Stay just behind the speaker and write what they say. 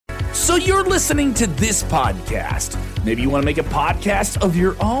So you're listening to this podcast. Maybe you want to make a podcast of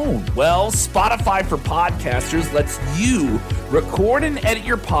your own. Well, Spotify for Podcasters lets you record and edit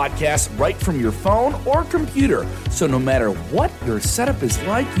your podcast right from your phone or computer. So no matter what your setup is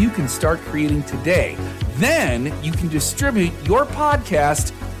like, you can start creating today. Then you can distribute your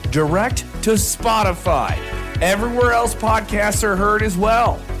podcast direct to Spotify. Everywhere else podcasts are heard as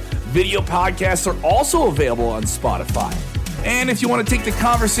well. Video podcasts are also available on Spotify. And if you want to take the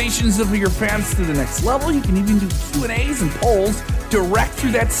conversations of your fans to the next level, you can even do Q&As and polls direct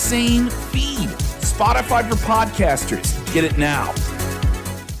through that same feed. Spotify for Podcasters. Get it now.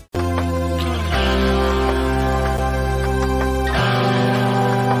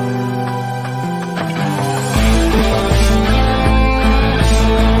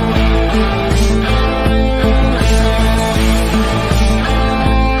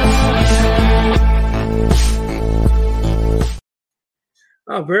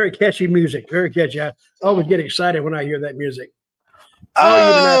 Oh, very catchy music. Very catchy. I always get excited when I hear that music.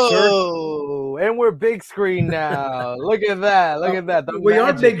 Oh, and we're big screen now. Look at that. Look at that. We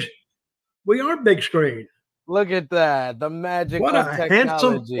are big screen. Look at that. The magic what of a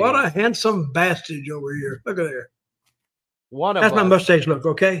technology. What a handsome bastard over here. Look at there. That's my mustache look,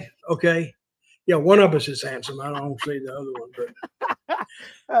 okay? Okay. Yeah, one of us is handsome. I don't see the other one.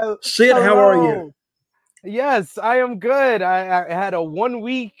 But Sid, how are you? Yes, I am good. I had a 1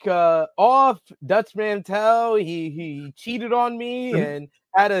 week off. Dutch Mantell, he cheated on me and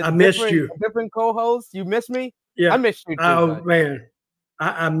had a different co-host. You missed me? Yeah, I missed you too. Oh man,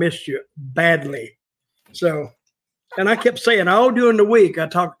 I missed you badly. So, and I kept saying all during the week. I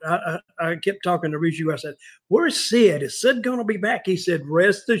kept talking to Rishi. I said, "Where's Sid? Is Sid going to be back?" He said,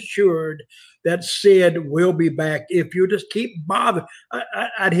 "Rest assured that Sid will be back if you just keep bothering."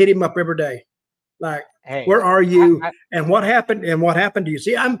 I'd hit him up every day. Like, hey, where are you? And what happened? And what happened to you?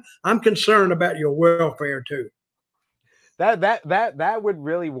 See, I'm concerned about your welfare too. That would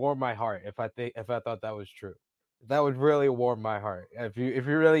really warm my heart if I thought that was true. That would really warm my heart if you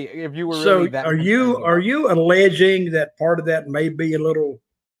were really that. Are you alleging that part of that may be a little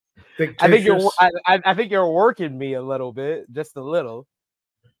fictitious? I think you're working me a little bit, just a little.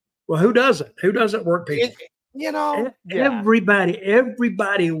 Well, who doesn't? Who doesn't work people?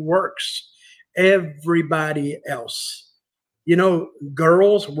 Everybody works. Everybody else,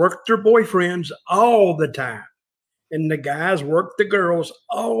 girls work their boyfriends all the time, and the guys work the girls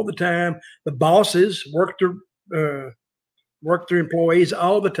all the time. The bosses work their employees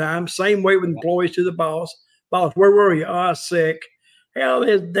all the time. Same way with employees to the boss. Boss, where were you? Oh, sick. Hell,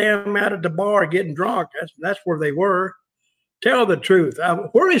 they're damn out at the bar getting drunk. That's where they were. Tell the truth.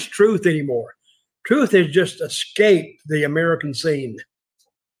 Where is truth anymore? Truth has just escaped the American scene.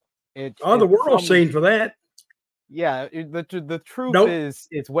 The world scene for that. Yeah, the truth is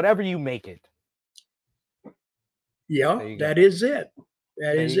it's whatever you make it. Yeah, that is it.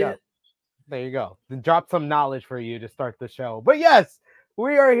 That is it. There you go. Drop some knowledge for you to start the show. But yes,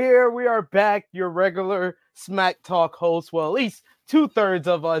 we are here. We are back. Your regular Smack Talk host. Well, at least 2/3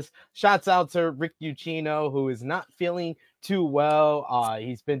 of us. Shouts out to Rick Ucchino, who is not feeling too well.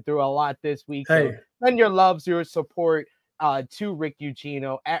 He's been through a lot this week. Hey. So send your loves, your support to Rick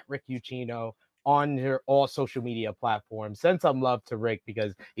Ucchino at Rick Ucchino on all social media platforms. Send some love to Rick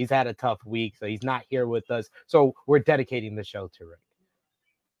because he's had a tough week, so he's not here with us. So we're dedicating the show to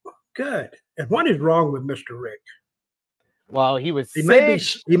Rick. Good. And what is wrong with Mr. Rick? Well, he sick.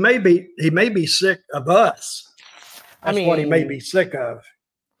 He may be sick of us. That's what he may be sick of.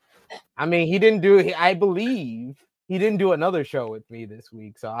 I mean, I believe he didn't do another show with me this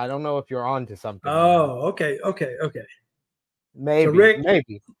week, so I don't know if you're on to something. Oh, okay. Maybe, so Rick,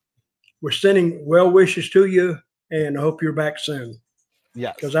 maybe. We're sending well wishes to you, and I hope you're back soon.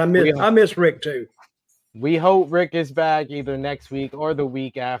 Yes, because I miss Rick too. We hope Rick is back either next week or the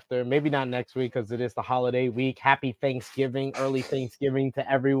week after. Maybe not next week because it is the holiday week. Happy Thanksgiving, early Thanksgiving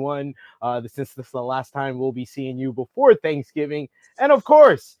to everyone. Since this is the last time we'll be seeing you before Thanksgiving, and of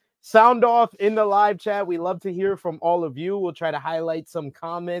course, sound off in the live chat. We love to hear from all of you. We'll try to highlight some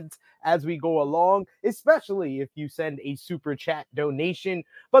comments as we go along, especially if you send a super chat donation.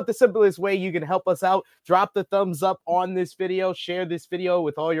 But the simplest way you can help us out, drop the thumbs up on this video, share this video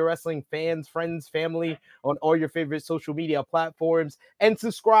with all your wrestling fans, friends, family on all your favorite social media platforms, and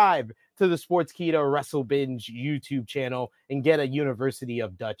subscribe to the Sportskeeda Wrestle Binge YouTube channel and get a University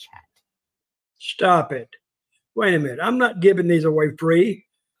of Dutch hat. Stop it. Wait a minute. I'm not giving these away free.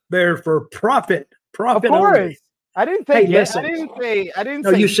 They're for profit. Profit of course. only. I didn't say. Hey, listen. I didn't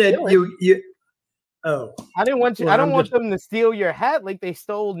no, say. You said you. Oh. I didn't want you. Well, I don't want them to steal your hat like they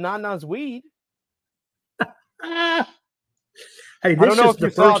stole Nana's weed. Hey, I don't know if you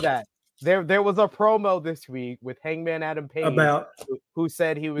saw that. There was a promo this week with Hangman Adam Page about who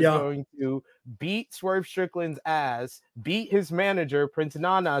said he was going to beat Swerve Strickland's ass, beat his manager Prince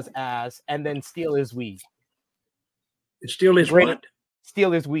Nana's ass, and then steal his weed. Steal his what?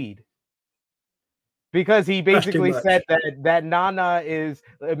 Steal his weed. Because he basically said that Nana is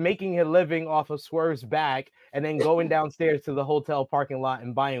making a living off of Swerve's back and then going downstairs to the hotel parking lot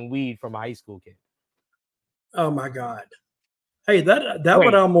and buying weed from a high school kid. Oh my God. Hey, that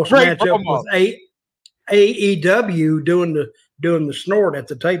would almost match up with AEW doing the snort at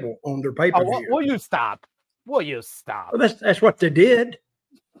the table on their pay-per-view. Will you stop? Will you stop? Well, that's what they did.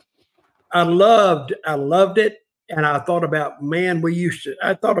 I loved it, and I thought about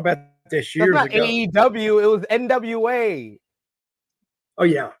I thought about this years ago. AEW, it was NWA. Oh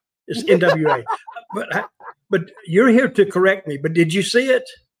yeah, it's NWA. but you're here to correct me. But did you see it?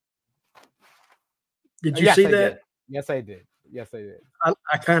 Did you see that? Yes, I did.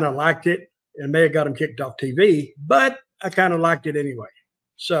 I kind of liked it. It may have got him kicked off TV, but I kind of liked it anyway.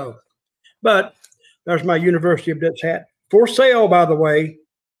 So, but there's my University of Dutch hat for sale, by the way.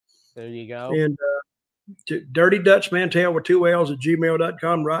 There you go. And Dirty Dutch Mantell with 2 L's at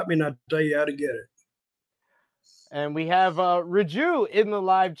gmail.com. Write me and I'll tell you how to get it. And we have Raju in the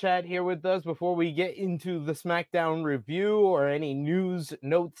live chat here with us before we get into the SmackDown review or any news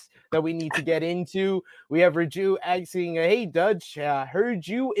notes that we need to get into. We have Raju asking, hey, Dutch, heard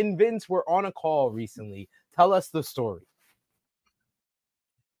you and Vince were on a call recently. Tell us the story.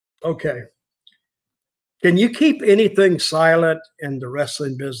 Okay. Can you keep anything silent in the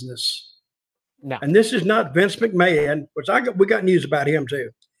wrestling business? No. And this is not Vince McMahon, which we got news about him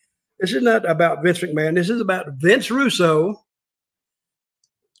too. This is not about Vince McMahon. This is about Vince Russo.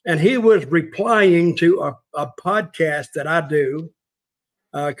 And he was replying to a podcast that I do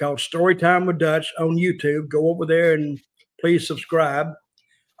called Storytime with Dutch on YouTube. Go over there and please subscribe.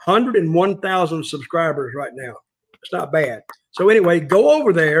 101,000 subscribers right now. It's not bad. So anyway, go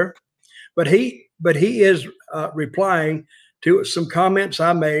over there. But he is replying to some comments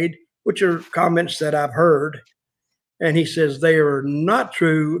I made, which are comments that I've heard. And he says they are not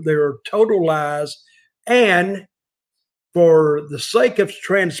true. They are total lies. And for the sake of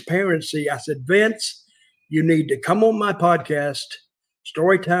transparency, I said, Vince, you need to come on my podcast,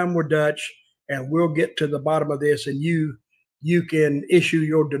 Storytime with Dutch, and we'll get to the bottom of this. And you can issue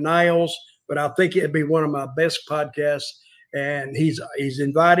your denials. But I think it'd be one of my best podcasts. And he's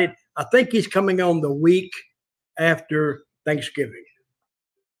invited. I think he's coming on the week after Thanksgiving.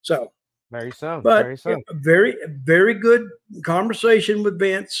 So. Very soon. But very soon. Very, very good conversation with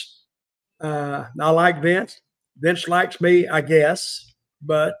Vince. I like Vince. Vince likes me, I guess.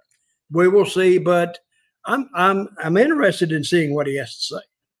 But we will see. But I'm interested in seeing what he has to say.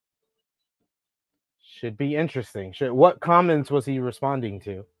 Should be interesting. What comments was he responding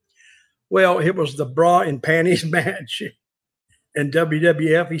to? Well, it was the bra and panties match in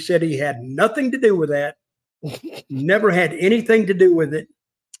WWF. He said he had nothing to do with that. Never had anything to do with it.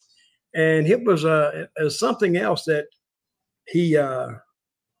 And it was something else that he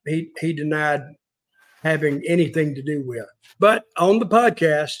denied having anything to do with. But on the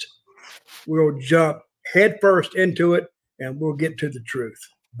podcast, we'll jump headfirst into it, and we'll get to the truth.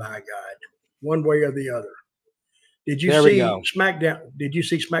 By God, one way or the other. Did you see SmackDown? Did you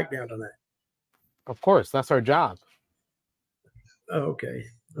see SmackDown tonight? Of course, that's our job. Oh, okay.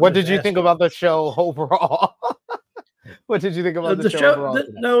 What did you think about the show overall? What did you think about the show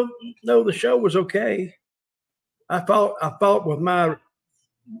overall? No, the show was okay. I fought with my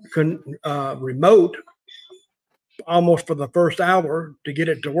remote almost for the first hour to get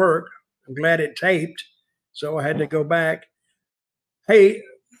it to work. I'm glad it taped, so I had to go back. Hey,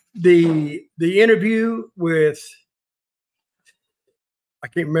 the interview with I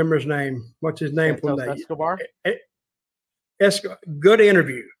can't remember his name. What's his name from that? Escobar. Good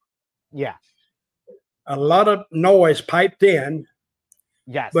interview. Yeah. A lot of noise piped in.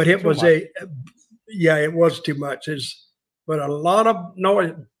 Yes. But it was it was too much. But a lot of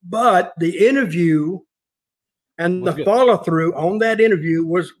noise. But the interview and the follow through on that interview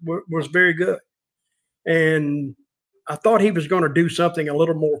was very good. And I thought he was going to do something a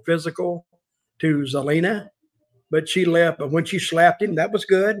little more physical to Zelina, but she left. But when she slapped him, that was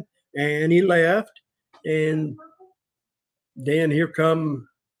good. And he left. And then here come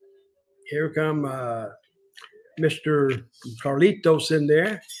Mr. Carlitos in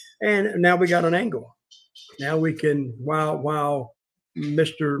there, and now we got an angle. Now we can, while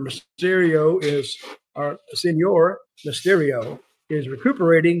Mr. Mysterio is, our Senor Mysterio is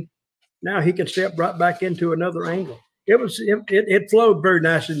recuperating, now he can step right back into another angle. It flowed very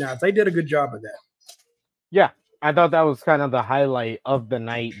nicely. Now they did a good job of that. Yeah, I thought that was kind of the highlight of the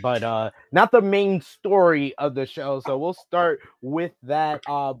night, but not the main story of the show. So we'll start with that.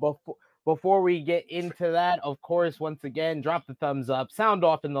 Before we get into that, of course, once again, drop the thumbs up, sound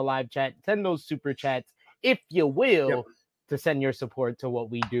off in the live chat, send those super chats, if you Yep. will, to send your support to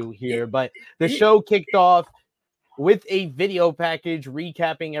what we do here. But the show kicked off with a video package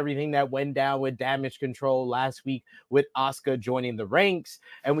recapping everything that went down with Damage Control last week, with Asuka joining the ranks.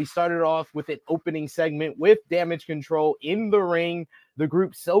 And we started off with an opening segment with Damage Control in the ring. The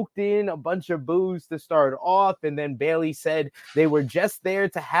group soaked in a bunch of boos to start off, and then Bayley said they were just there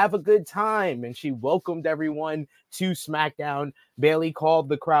to have a good time, and she welcomed everyone to SmackDown. Bayley called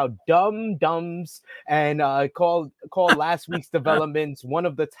the crowd dumbs and called last week's developments one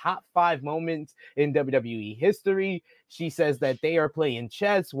of the top 5 moments in WWE history. She says that they are playing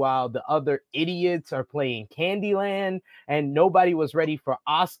chess while the other idiots are playing Candyland, and nobody was ready for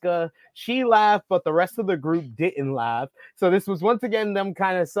Asuka. She laughed, but the rest of the group didn't laugh. So this was once again them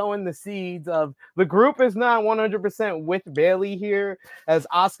kind of sowing the seeds of the group is not 100% with Bayley here, as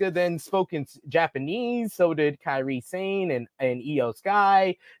Asuka then spoke in Japanese. So did Kairi Sane and Io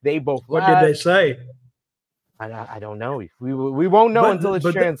Sky. They both What laughed. did they say? I don't know. We won't know until it's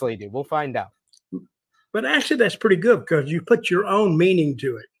translated. We'll find out. But actually, that's pretty good because you put your own meaning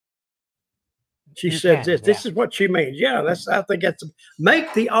to it. She said this. This is what she means. Yeah, I think that's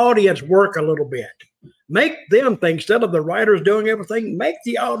make the audience work a little bit. Make them think instead of the writers doing everything. Make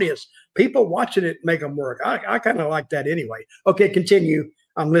the audience, people watching it, make them work. I kind of like that anyway. Okay, continue.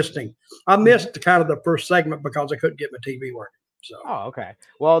 I'm listening. I missed kind of the first segment because I couldn't get my TV working. So. Oh, okay.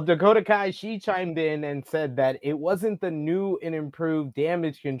 Well, Dakota Kai, she chimed in and said that it wasn't the new and improved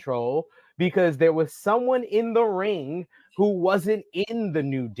Damage Control because there was someone in the ring who wasn't in the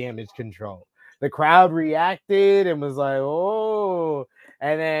new Damage Control. The crowd reacted and was like, oh.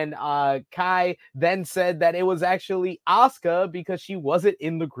 And then Kai then said that it was actually Asuka because she wasn't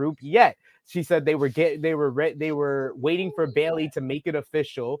in the group yet. She said they were waiting for Bayley to make it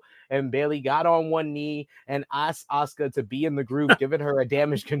official, and Bayley got on one knee and asked Asuka to be in the group, giving her a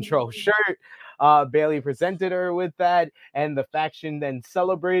Damage Control shirt. Bayley presented her with that, and the faction then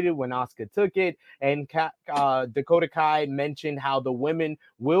celebrated when Asuka took it. And Dakota Kai mentioned how the women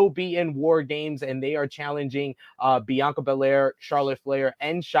will be in War Games, and they are challenging Bianca Belair, Charlotte Flair,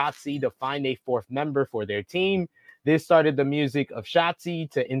 and Shotzi to find a 4th member for their team. This started the music of Shotzi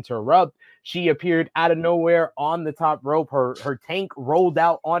to interrupt. She appeared out of nowhere on the top rope. Her tank rolled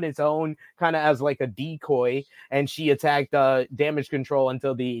out on its own, kind of as like a decoy, and she attacked Damage Control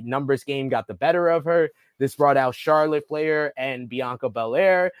until the numbers game got the better of her. This brought out Charlotte Flair and Bianca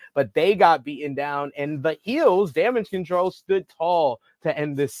Belair, but they got beaten down, and the heels, Damage Control, stood tall to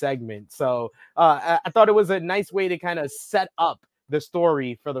end this segment. So I thought it was a nice way to kind of set up the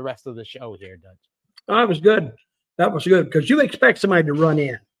story for the rest of the show here, Dutch. That was good. That was good because you expect somebody to run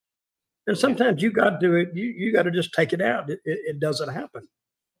in, and sometimes you got to do it. You got to just take it out. It doesn't happen.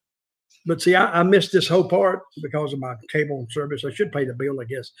 But see, I missed this whole part because of my cable service. I should pay the bill, I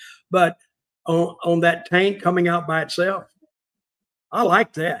guess. But on that tank coming out by itself, I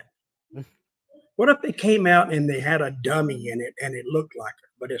like that. What if they came out and they had a dummy in it and it looked like her,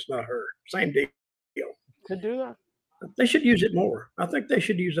 but it's not her? Same deal. Could do that. They should use it more. I think they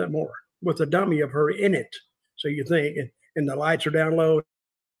should use that more with a dummy of her in it. So you think, and the lights are down low,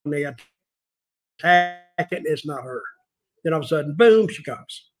 and they attack it, and it's not her. Then all of a sudden, boom, she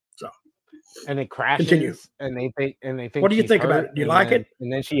comes. So, and it crashes, continue. and they think. What do you think about it? Do you like it?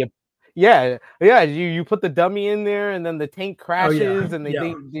 And then she, yeah. You put the dummy in there, and then the tank crashes, and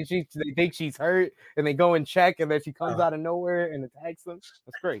they think she's hurt, and they go and check, and then she comes out of nowhere and attacks them.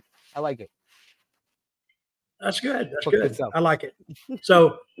 That's great. I like it. That's good. That's good. I like it.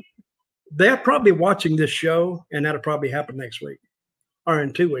 So. They're probably watching this show, and that'll probably happen next week or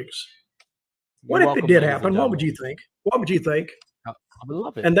in 2 weeks. What if it did happen? What would you think? What would you think? I would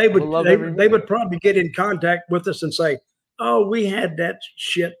love it. And they would probably get in contact with us and say, "Oh, we had that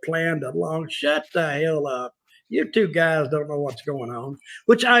shit planned along. Shut the hell up. You two guys don't know what's going on."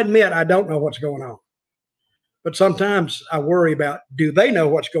 Which I admit I don't know what's going on, but sometimes I worry about do they know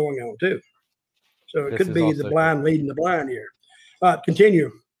what's going on too? So it could be the blind leading the blind here. Continue.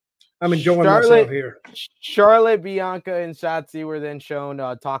 I'm enjoying myself here. Charlotte, Bianca, and Shotzi were then shown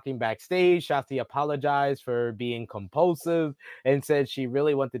talking backstage. Shotzi apologized for being compulsive and said she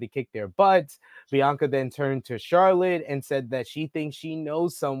really wanted to kick their butts. Bianca then turned to Charlotte and said that she thinks she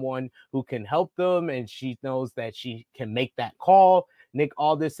knows someone who can help them, and she knows that she can make that call. Nick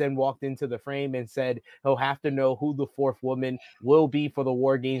Aldis then walked into the frame and said he'll have to know who the 4th woman will be for the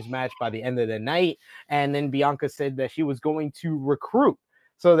War Games match by the end of the night. And then Bianca said that she was going to recruit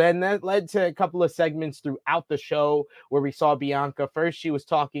So then that led to a couple of segments throughout the show where we saw Bianca. First, she was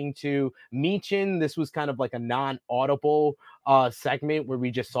talking to Michin. This was kind of like a non-audible segment where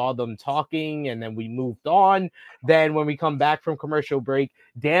we just saw them talking and then we moved on. Then when we come back from commercial break,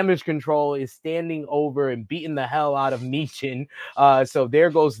 Damage Control is standing over and beating the hell out of Michin. So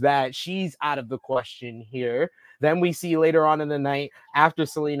there goes that. She's out of the question here. Then we see later on in the night, after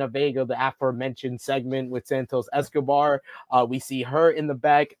Selena Vega, the aforementioned segment with Santos Escobar, we see her in the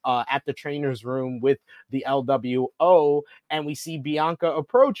back at the trainer's room with the LWO, and we see Bianca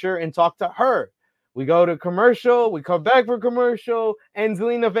approach her and talk to her. We go to commercial, we come back for commercial, and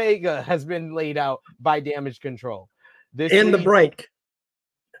Zelina Vega has been laid out by Damage Control. The break.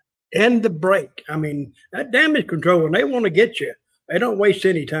 End the break. I mean, that Damage Control, when they want to get you, they don't waste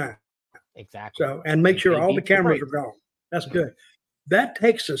any time. Exactly. So, and make sure all the cameras are gone. That's good. That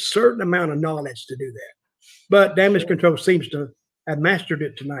takes a certain amount of knowledge to do that. But Damage Control seems to have mastered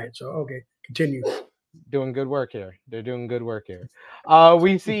it tonight. So, okay, continue. Doing good work here. They're doing good work here.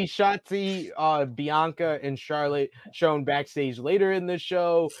 We see Shotzi, Bianca, and Charlotte shown backstage later in the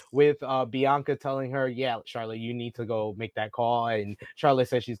show with Bianca telling her, yeah, Charlotte, you need to go make that call. And Charlotte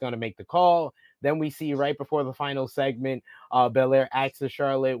says she's going to make the call. Then we see right before the final segment, Belair asks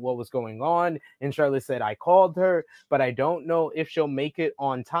Charlotte what was going on. And Charlotte said, I called her, but I don't know if she'll make it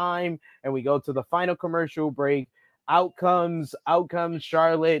on time. And we go to the final commercial break. Out comes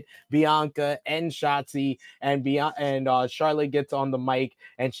Charlotte, Bianca, and Shotzi, and Charlotte gets on the mic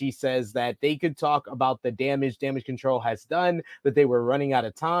and she says that they could talk about the damage Control has done, that they were running out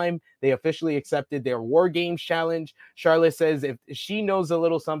of time. They officially accepted their War Games challenge. Charlotte says if she knows a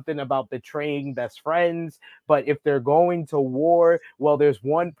little something about betraying best friends, but if they're going to war, well, there's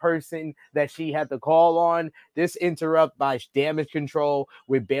one person that she had to call on. This interrupt by Damage Control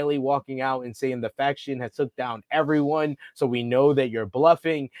with Bayley walking out and saying the faction has took down everyone, so we know that you're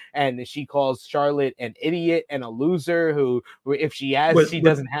bluffing. And she calls Charlotte an idiot and a loser who if she has, she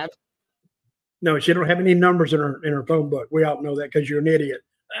doesn't have. No, she don't have any numbers in her phone book. We all know that because you're an idiot.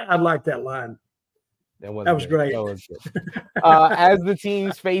 I like that line. That was great. That was good. As the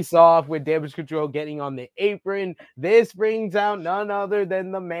teams face off with Damage Control getting on the apron, this brings out none other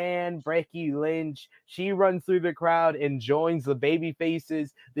than the man, Becky Lynch. She runs through the crowd and joins the baby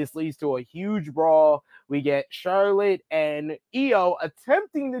faces. This leads to a huge brawl. We get Charlotte and Io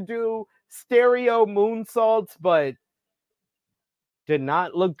attempting to do stereo moonsaults, but did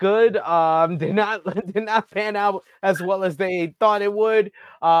not look good. Did not pan out as well as they thought it would.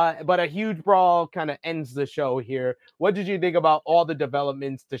 But a huge brawl kind of ends the show here. What did you think about all the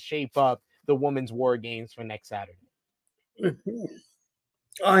developments to shape up the women's War Games for next Saturday? It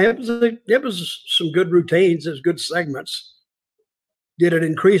was some good routines. It was good segments. Did it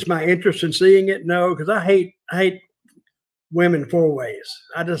increase my interest in seeing it? No, because I hate women four ways.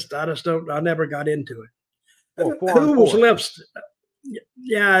 I just don't. I never got into it. Well, who was left?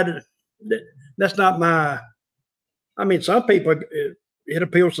 Yeah, that's not my. I mean, some people it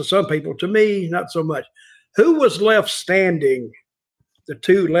appeals to some people. To me, not so much. Who was left standing? The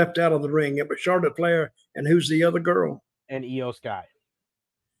two left out of the ring. It was Charlotte Flair and who's the other girl? And Io Sky.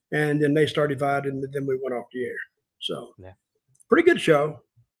 And then they started fighting, and then we went off the air. So, pretty good show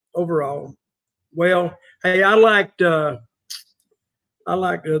overall. Well, hey, I liked the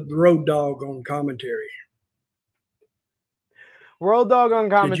Road Dogg on commentary. Road Dogg on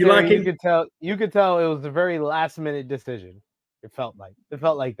commentary. Did you like him? You could tell it was a very last minute decision. It felt like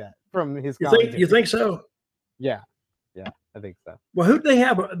that from his commentary. You think so? Yeah, I think so. Well, who'd they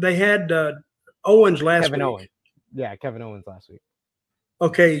have? They had Owens last week. Kevin Owens. Yeah, Kevin Owens last week.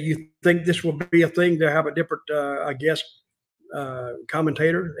 Okay, you think this will be a thing to have a different,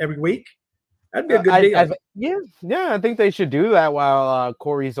 commentator every week? That'd be a good deal. Yeah, I think they should do that while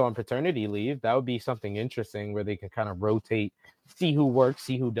Corey's on paternity leave. That would be something interesting where they could kind of rotate, see who works,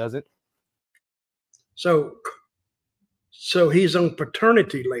 see who doesn't. So he's on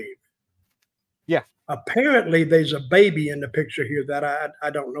paternity leave. Yeah. Apparently, there's a baby in the picture here that I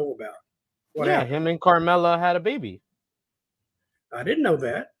don't know about. What happened? Him and Carmella had a baby. I didn't know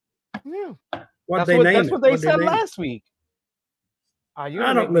that. Yeah. That's what they said last week. I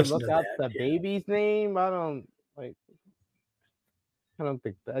don't listen look to up that. The baby's name. I don't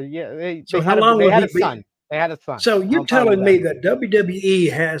think that. Yeah. They had a son. They had a son. So you're telling me that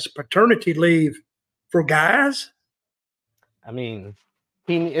WWE has paternity leave for guys? I mean,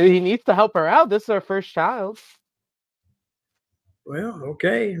 he needs to help her out. This is her first child. Well,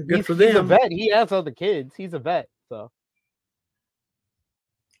 okay, good for them. He's a vet. He has other kids. He's a vet. So.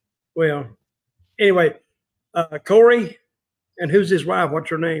 Well, anyway, Corey, and who's his wife? What's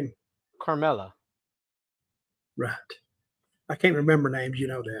her name? Carmella. Right. I can't remember names. You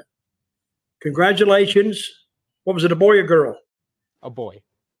know that. Congratulations. What was it, a boy or girl? A boy.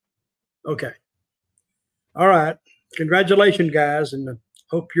 Okay. All right. Congratulations, guys, and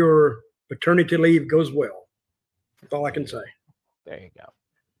hope your paternity leave goes well. That's all I can say. There you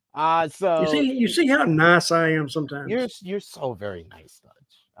go. So you see how nice I am sometimes. you're so very nice, Dutch.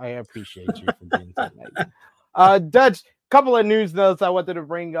 I appreciate you for being so nice. Dutch, couple of news notes I wanted to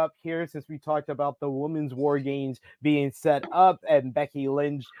bring up here since we talked about the women's war games being set up and Becky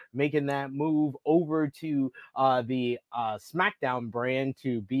Lynch making that move over to the SmackDown brand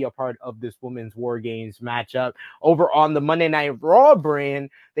to be a part of this women's war games matchup. Over on the Monday Night Raw brand,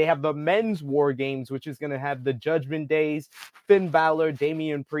 they have the men's war games, which is going to have the Judgment Days, Finn Balor,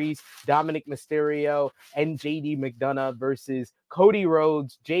 Damian Priest, Dominic Mysterio, and JD McDonough versus Cody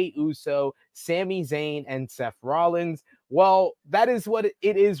Rhodes, Jey Uso, Sami Zayn, and Seth Rollins. Well, that is what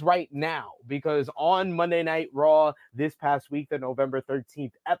it is right now, because on Monday Night Raw this past week, the November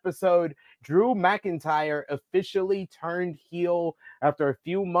 13th episode, Drew McIntyre officially turned heel after a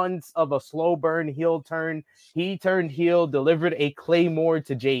few months of a slow burn heel turn. He turned heel, delivered a Claymore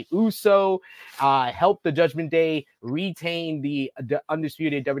to Jey Uso, helped the Judgment Day retain the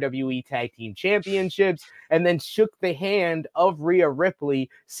undisputed WWE Tag Team Championships, and then shook the hand of Rhea Ripley,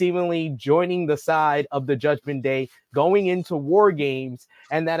 seemingly joining the side of the Judgment Day going into War Games.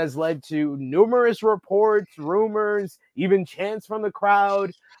 And that has led to numerous reports, rumors, even chants from the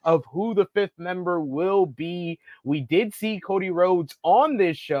crowd of who the fifth member will be. We did see Cody Rhodes on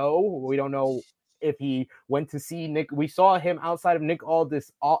this show. We don't know if he went to see Nick. We saw him outside of Nick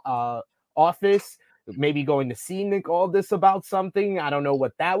Aldis' office, maybe going to see Nick Aldis about something. I don't know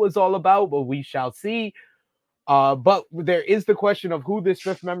what that was all about, but we shall see. But there is the question of who this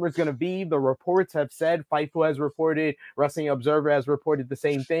fifth member is going to be. The reports have said, Fightful has reported, Wrestling Observer has reported the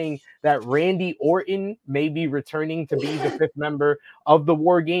same thing, that Randy Orton may be returning to be the fifth member of the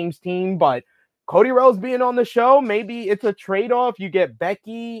War Games team. But Cody Rhodes being on the show, maybe it's a trade-off. You get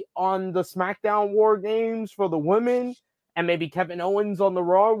Becky on the SmackDown War Games for the women, and maybe Kevin Owens on the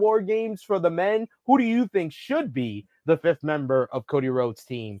Raw War Games for the men. Who do you think should be the fifth member of Cody Rhodes'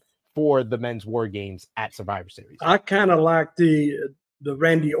 team for the men's War Games at Survivor Series? I kind of like the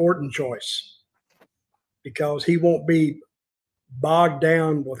Randy Orton choice because he won't be bogged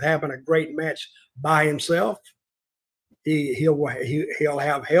down with having a great match by himself. He'll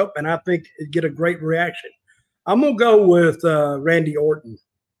have help, and I think he'd get a great reaction. I'm gonna go with Randy Orton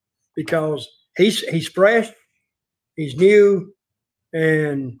because he's fresh, he's new,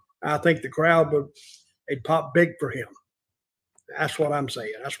 and I think the crowd would pop big for him. That's what I'm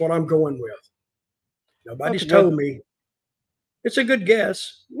saying. That's what I'm going with. Nobody's told me. It's a good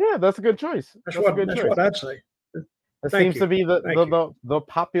guess. Yeah, that's a good choice. That's what I'd say. That seems to be the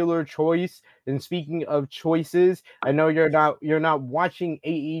popular choice. And speaking of choices, I know you're not watching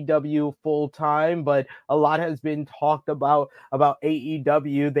AEW full time, but a lot has been talked about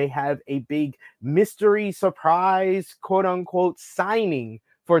AEW. They have a big mystery surprise, quote unquote, signing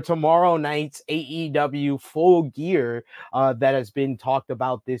for tomorrow night's AEW Full Gear that has been talked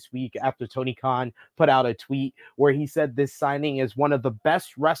about this week after Tony Khan put out a tweet where he said this signing is one of the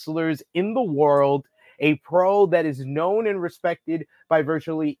best wrestlers in the world, a pro that is known and respected by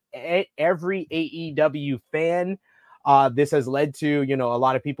virtually every AEW fan. This has led to, a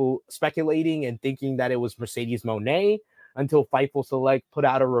lot of people speculating and thinking that it was Mercedes Moné until Fightful Select put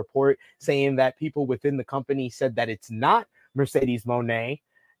out a report saying that people within the company said that it's not Mercedes Moné.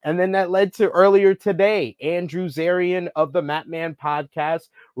 And then that led to earlier today, Andrew Zarian of the Matman podcast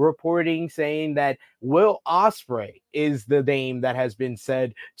reporting saying that Will Ospreay is the name that has been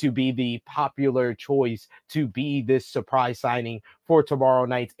said to be the popular choice to be this surprise signing for tomorrow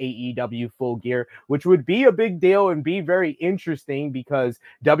night's AEW Full Gear, which would be a big deal and be very interesting because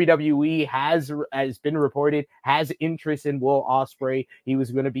WWE has been reported, has interest in Will Ospreay. He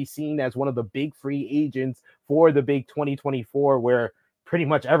was going to be seen as one of the big free agents for the big 2024, where pretty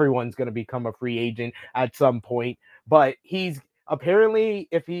much everyone's going to become a free agent at some point. But he's apparently,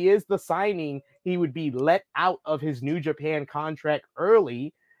 if he is the signing, he would be let out of his New Japan contract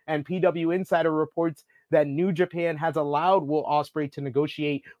early. And PW Insider reports that New Japan has allowed Will Ospreay to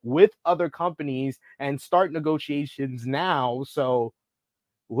negotiate with other companies and start negotiations now. So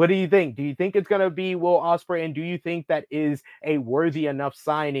what do you think? Do you think it's going to be Will Ospreay? And do you think that is a worthy enough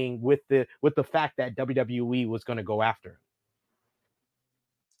signing with the fact that WWE was going to go after him?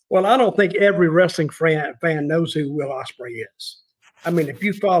 Well, I don't think every wrestling fan knows who Will Ospreay is. I mean, if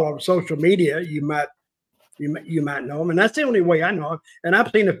you follow social media, you might know him, and that's the only way I know him. And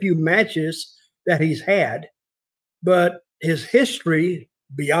I've seen a few matches that he's had, but his history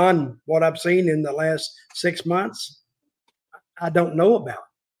beyond what I've seen in the last 6 months, I don't know about.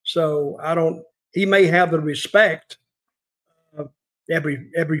 So I don't. He may have the respect of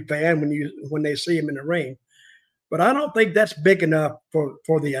every fan when they see him in the ring, but I don't think that's big enough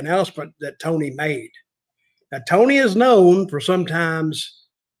for the announcement that Tony made. Now Tony is known for sometimes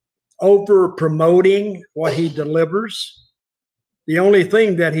over promoting what he delivers. The only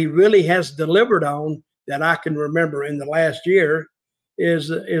thing that he really has delivered on that I can remember in the last year is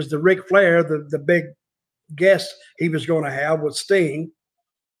the Ric Flair, the big guest he was going to have with Sting.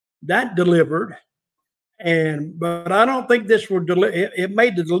 That delivered, but I don't think this will deliver. It may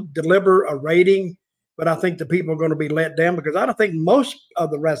deliver a rating, but I think the people are going to be let down because I don't think most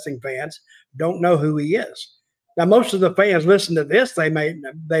of the wrestling fans don't know who he is. Now, most of the fans listen to this; they may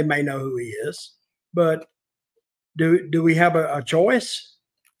know who he is, but do we have a choice?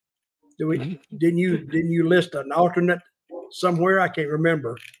 Didn't you list an alternate somewhere? I can't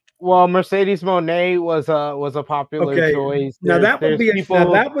remember. Well, Mercedes Moné was a popular choice. Now that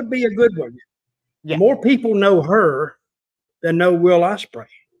would be a good one. Yeah. More people know her than know Will Ospreay.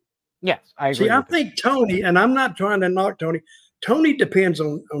 Yes, I agree. See, I think Tony, and I'm not trying to knock Tony. Tony depends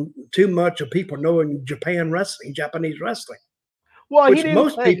on too much of people knowing Japanese wrestling. Well, he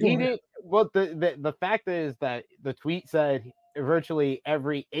didn't say he didn't. Well, the fact is that the tweet said virtually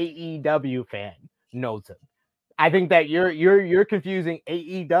every AEW fan knows him. I think that you're confusing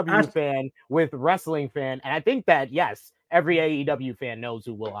AEW fan with wrestling fan, and I think that yes, every AEW fan knows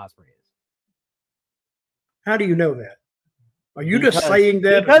who Will Ospreay is. How do you know that? Are you just saying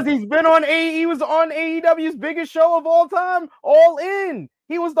that because he was on AEW's biggest show of all time, All In.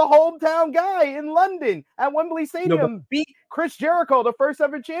 He was the hometown guy in London at Wembley Stadium, beat Chris Jericho, the first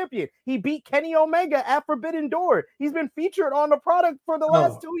ever champion. He beat Kenny Omega at Forbidden Door. He's been featured on the product for the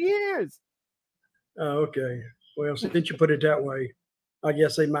last 2 years. Oh, okay. Well, since you put it that way, I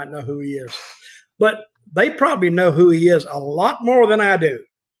guess they might know who he is. But they probably know who he is a lot more than I do.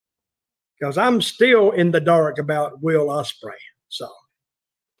 Because I'm still in the dark about Will Ospreay. So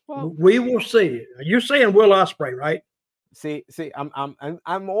we will see. You're saying Will Ospreay, right? See,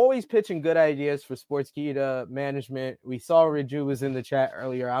 I'm always pitching good ideas for Sportskeeda management. We saw Raju was in the chat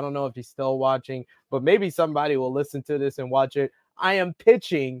earlier. I don't know if he's still watching, but maybe somebody will listen to this and watch it. I am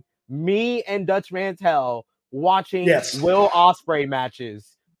pitching me and Dutch Mantell watching Will Ospreay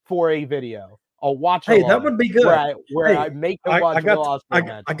matches for a video. A watch. Hey, that would be good. I make them watch Will Ospreay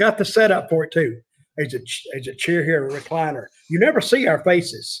matches. I got the setup for it too. There's a chair here, a recliner. You never see our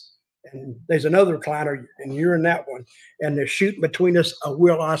faces. And there's another recliner, and you're in that one. And they're shooting between us a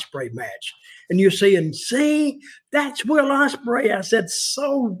Will Ospreay match. And you're saying, see, that's Will Ospreay. I said,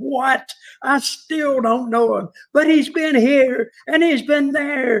 so what? I still don't know him. But he's been here, and he's been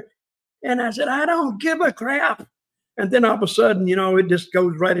there. And I said, I don't give a crap. And then all of a sudden, it just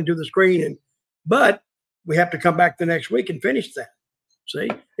goes right into the screen. But we have to come back the next week and finish that.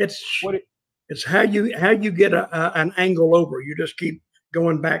 See, it's how you get an angle over. You just keep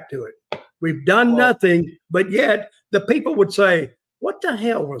going back to it. We've done nothing, but yet the people would say, "What the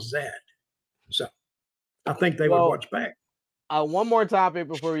hell was that?" So I think they would watch back. One more topic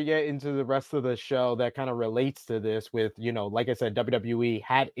before we get into the rest of the show that kind of relates to this with, like I said, WWE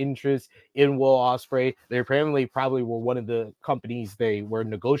had interest in Will Ospreay. They apparently probably were one of the companies they were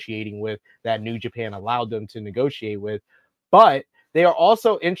negotiating with that New Japan allowed them to negotiate with. But they are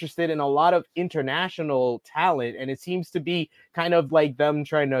also interested in a lot of international talent, and it seems to be kind of like them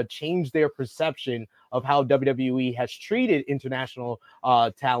trying to change their perception of how WWE has treated international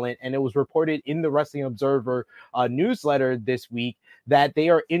talent. And it was reported in the Wrestling Observer newsletter this week that they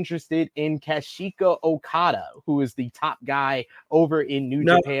are interested in Kazuchika Okada, who is the top guy over in New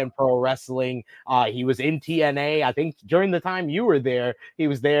Japan Pro Wrestling. He was in TNA. I think during the time you were there, he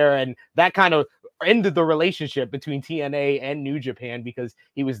was there, and that kind of ended the relationship between TNA and New Japan because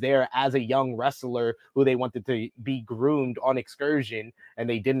he was there as a young wrestler who they wanted to be groomed on excursion, and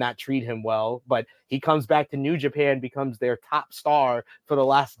they did not treat him well. But he comes back to New Japan, becomes their top star for the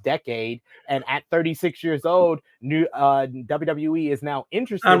last decade, and at 36 years old, WWE is now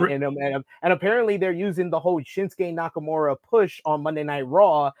interested in him, and apparently they're using the whole Shinsuke Nakamura push on Monday Night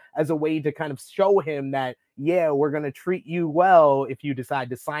Raw as a way to kind of show him that, yeah, we're going to treat you well if you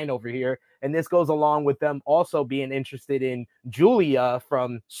decide to sign over here. And this goes along with them also being interested in Julia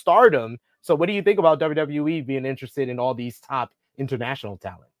from Stardom. So what do you think about WWE being interested in all these top international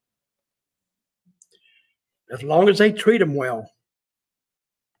talent? As long as they treat them well.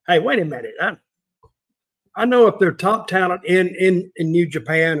 Hey, wait a minute. I know if they're top talent in New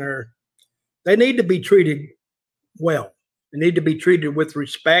Japan, they need to be treated well. They need to be treated with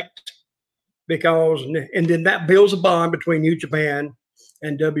respect. And then that builds a bond between New Japan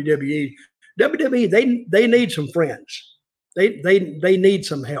and WWE. WWE, they need some friends. They need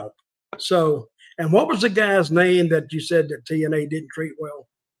some help. So, and what was the guy's name that you said that TNA didn't treat well?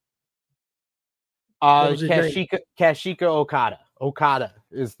 What was his name? Kashika Okada. Okada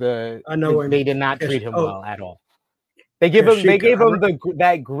is I know him. They did not treat him well at all. They gave him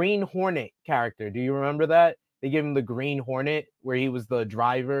that Green Hornet character. Do you remember that? They gave him the Green Hornet, where he was the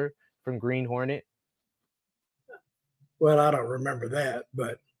driver from Green Hornet. Well, I don't remember that,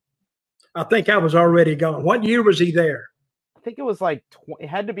 but I think I was already gone. What year was he there? I think it was like it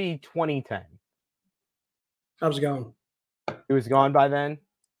had to be 2010. I was gone. He was gone by then.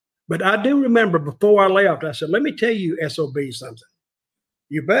 But I do remember before I left, I said, "Let me tell you, SOB, something.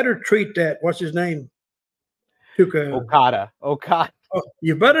 You better treat that. What's his name? Okada. Oh,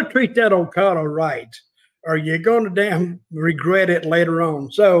 you better treat that Okada right, or you're going to damn regret it later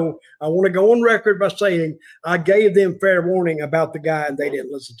on." So I want to go on record by saying I gave them fair warning about the guy, and they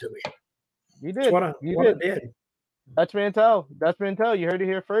didn't listen to me. You did. I did. Dutch Mantell. You heard it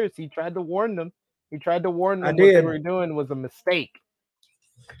here first. He tried to warn them. What they were doing was a mistake.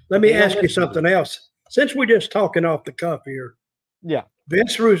 Let me ask you something else. Since we're just talking off the cuff here, yeah,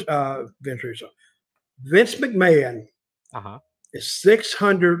 Vince McMahon is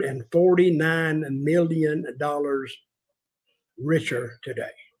 $649 million richer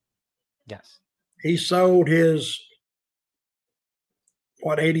today. Yes, he sold his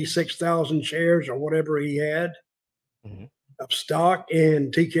 86,000 shares or whatever he had of stock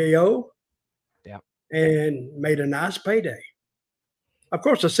in TKO, and made a nice payday. Of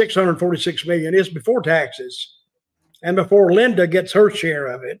course, the $646 million is before taxes and before Linda gets her share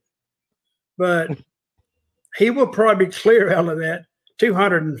of it. But he will probably clear out of that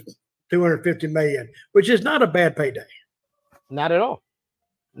 $250 million, which is not a bad payday. Not at all.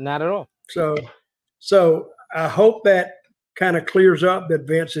 So I hope that kind of clears up that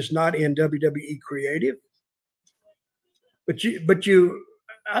Vince is not in WWE creative. But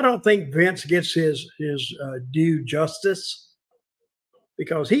I don't think Vince gets his due justice,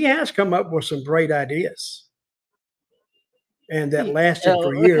 because he has come up with some great ideas, and that lasted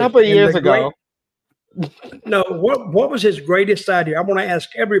for years. A couple of years ago. No, what was his greatest idea? I want to ask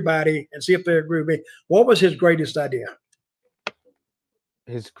everybody and see if they agree with me. What was his greatest idea?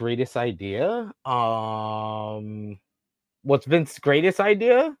 His greatest idea? What's Vince's greatest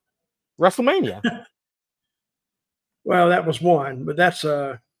idea? WrestleMania. Well, that was one, but that's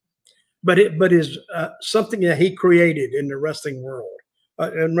but is something that he created in the wrestling world.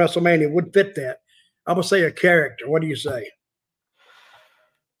 And WrestleMania would fit that. I would say a character. What do you say?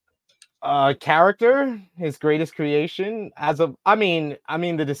 Character, his greatest creation. I mean,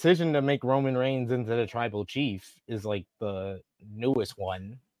 the decision to make Roman Reigns into the tribal chief is like the newest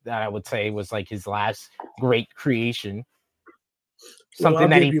one that I would say was like his last great creation. Something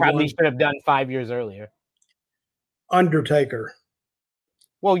that he probably should have done 5 years earlier. Undertaker.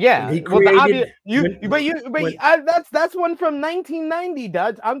 Well, yeah. He created, that's one from 1990,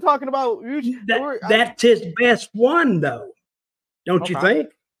 Dutch. I'm talking about that's his best one, though. Don't you think?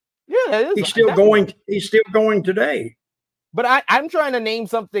 Yeah, he's still going. He's still going today. But I'm trying to name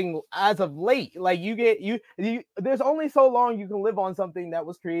something as of late. Like there's only so long you can live on something that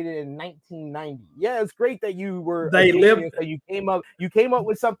was created in 1990. Yeah, it's great that you were. That you came up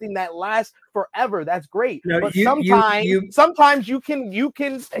with something that lasts forever. That's great. No, but sometimes you can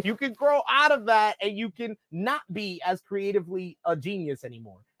grow out of that, and you can not be as creatively a genius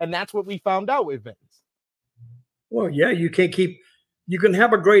anymore. And that's what we found out with Vince. Well, yeah, you can't keep. You can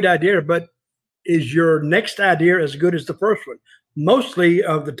have a great idea, but is your next idea as good as the first one? Mostly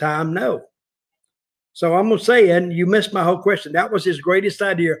of the time, no. So I'm going to say, and you missed my whole question. That was his greatest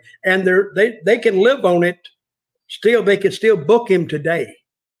idea. And they can live on it still. They could still book him today,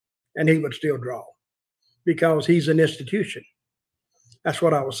 and he would still draw, because he's an institution. That's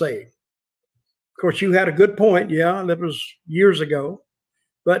what I was saying. Of course, you had a good point. Yeah, that was years ago,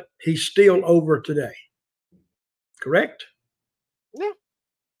 but he's still over today. Correct? Yeah.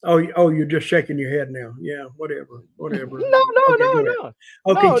 Oh, you're just shaking your head now. Yeah, whatever. No.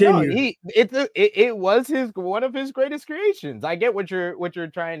 Okay, continue. No, it was one of his greatest creations. I get what you're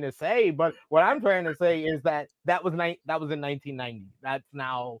trying to say, but what I'm trying to say is that was in 1990. That's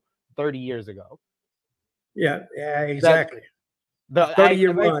now 30 years ago. Yeah, exactly. The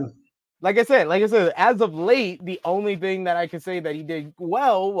 30-year run. Like I said, as of late, the only thing that I could say that he did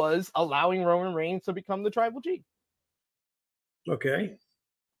well was allowing Roman Reigns to become the tribal chief. Okay.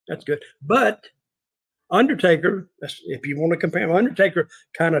 That's good. But Undertaker, if you want to compare him, Undertaker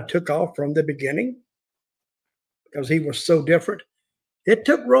kind of took off from the beginning because he was so different. It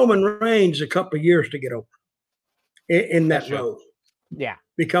took Roman Reigns a couple of years to get over in that role. Yeah.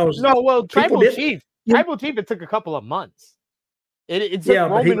 Because tribal chief, it took a couple of months. It took Yeah,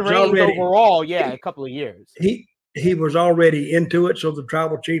 but he Roman was Reigns already overall, a couple of years. he was already into it, so the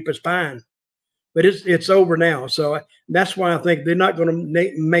tribal chief is fine. But it's over now, so that's why I think they're not going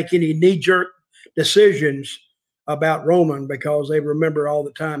to make any knee-jerk decisions about Roman because they remember all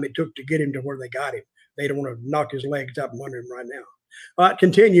the time it took to get him to where they got him. They don't want to knock his legs up under him right now. All right,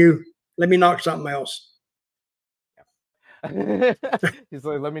 continue. Let me knock something else. He's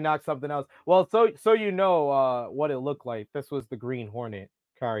like, let me knock something else. Well, so you know what it looked like. This was the Green Hornet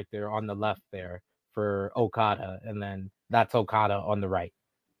character on the left there for Okada, and then that's Okada on the right.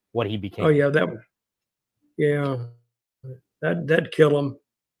 What he became. Oh yeah, that'd kill him.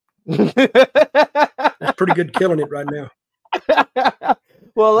 That's pretty good killing it right now.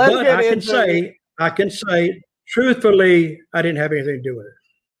 Well, but I can say truthfully, I didn't have anything to do with it.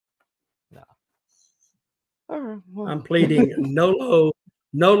 Well. I'm pleading nolo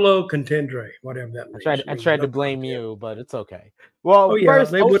contendere, whatever that means. I tried to blame you, but it's okay. Well,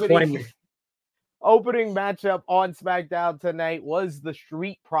 first they would blame me. Opening matchup on SmackDown tonight was the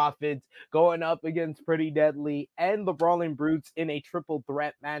Street Profits going up against Pretty Deadly and the Brawling Brutes in a triple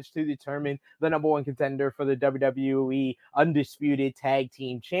threat match to determine the number one contender for the WWE Undisputed Tag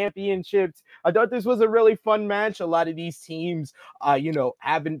Team Championships. I thought this was a really fun match. A lot of these teams,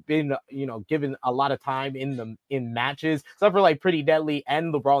 haven't been, given a lot of time in matches, except for like Pretty Deadly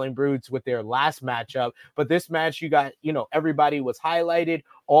and the Brawling Brutes with their last matchup. But this match, you got, everybody was highlighted.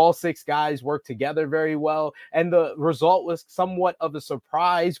 All 6 guys worked together very well, and the result was somewhat of a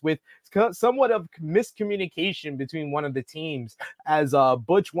surprise with somewhat of miscommunication between one of the teams as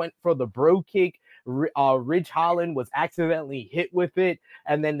Butch went for the bro kick. Ridge Holland was accidentally hit with it,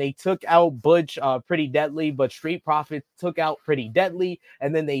 and then they took out Butch Pretty Deadly, but Street Profits took out Pretty Deadly,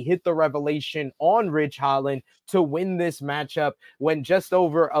 and then they hit the Revelation on Ridge Holland to win this matchup. Went just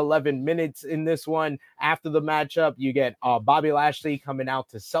over 11 minutes in this one. After the matchup, you get Bobby Lashley coming out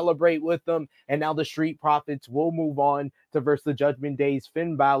to celebrate with them, and now the Street Profits will move on to versus the Judgment Day's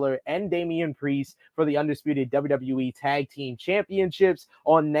Finn Balor and Damian Priest for the undisputed WWE Tag Team Championships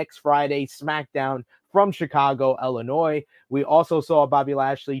on next Friday SmackDown from Chicago, Illinois. We also saw Bobby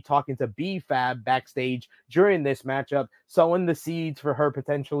Lashley talking to B-Fab backstage during this matchup, sowing the seeds for her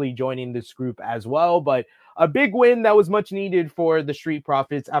potentially joining this group as well. But a big win that was much needed for the Street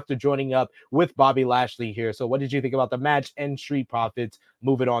Profits after joining up with Bobby Lashley here. So what did you think about the match and Street Profits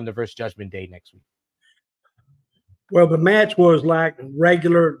moving on to versus Judgment Day next week? Well, the match was like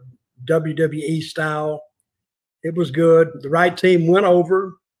regular WWE style. It was good. The right team went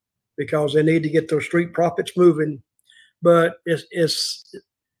over because they need to get those Street Profits moving. But it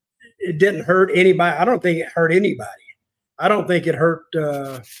didn't hurt anybody. I don't think it hurt anybody. I don't think it hurt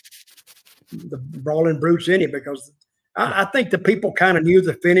the Brawling Brutes any because I think the people kind of knew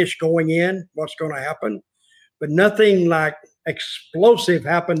the finish going in, what's going to happen. But nothing like explosive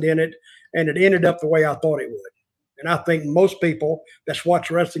happened in it, and it ended up the way I thought it would. And I think most people that's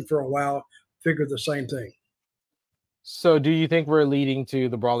watched wrestling for a while figured the same thing. So do you think we're leading to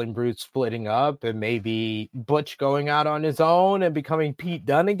the Brawling Brutes splitting up and maybe Butch going out on his own and becoming Pete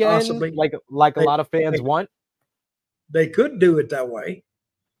Dunne again? Possibly. Like a lot of fans want? They could do it that way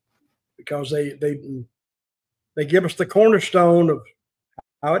because they give us the cornerstone of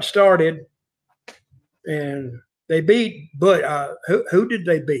how it started. And they beat, but who did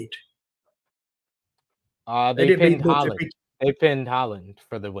they beat? They pinned Holland. They pinned Holland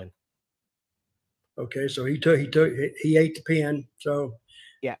for the win. Okay, so he ate the pin. So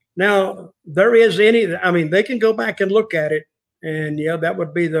yeah. Now they can go back and look at it, and that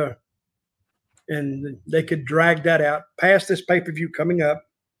would be and they could drag that out past this pay-per-view coming up,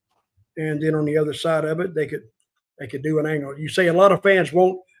 and then on the other side of it, they could do an angle. You say a lot of fans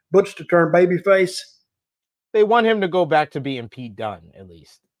want Butch to turn babyface. They want him to go back to being Pete Dunne at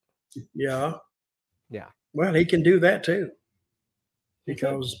least. Yeah. Yeah. Well, he can do that too,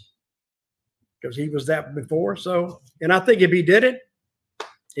 because he was that before. So, and I think if he did it,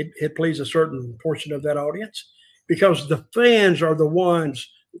 it please a certain portion of that audience, because the fans are the ones.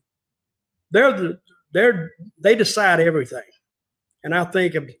 They decide everything, and I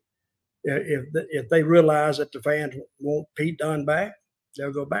think if they realize that the fans want Pete Dunne back,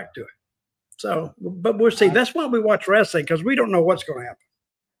 they'll go back to it. So, but we'll see. That's why we watch wrestling, because we don't know what's going to happen.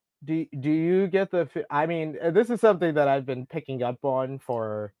 Do you get I mean, this is something that I've been picking up on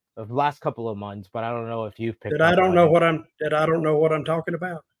for the last couple of months, but I don't know if you've picked up I don't know what I'm talking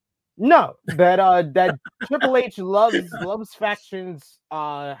about. No, that Triple H loves factions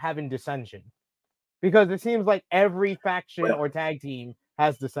having dissension, because it seems like every faction or tag team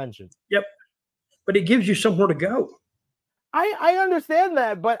has dissension. Yep, but it gives you somewhere to go. I understand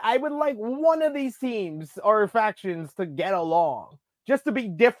that, but I would like one of these teams or factions to get along. just to be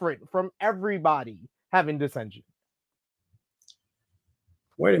different from everybody having dissension.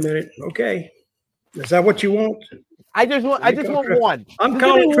 Wait a minute. Okay. Is that what you want? I just want one. I'm Just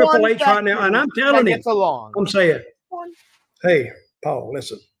calling give me Triple one H right now, and I'm telling him. gets along. I'm saying, hey, Paul,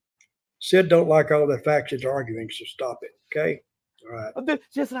 listen. Sid don't like all the factions arguing, so stop it. Okay. All right.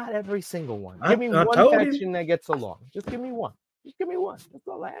 Just not every single one. Give me I one faction that gets along. Just give me one. Just give me one. That's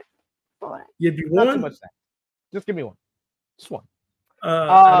all that. Give you not one? Too much that. Just give me one. Just one.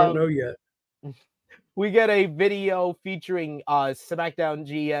 I don't know yet. We get a video featuring SmackDown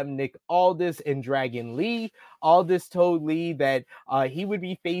GM Nick Aldis and Dragon Lee. Aldis told Lee that he would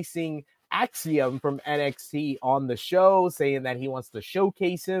be facing Axiom from NXT on the show, saying that he wants to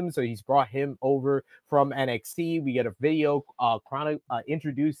showcase him. So he's brought him over from NXT. We get a video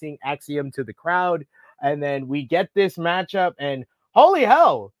introducing Axiom to the crowd. And then we get this matchup. And holy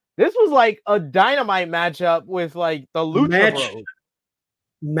hell, this was like a dynamite matchup with like the Lucha Bros.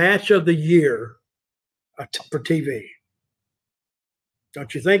 Match of the year for TV.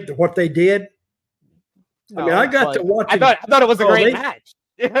 Don't you think that what they did? No, I mean, I got to watch it. I thought it was a great match.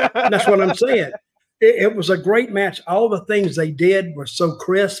 That's what I'm saying. It was a great match. All the things they did were so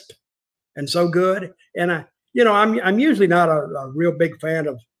crisp and so good. And I'm usually not a real big fan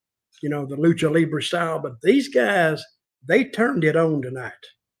of, the Lucha Libre style, but these guys, they turned it on tonight.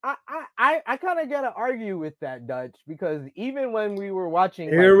 I kind of got to argue with that, Dutch, because even when we were watching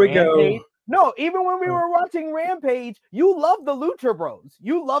Rampage, even when we were watching Rampage, you love the Lucha Bros.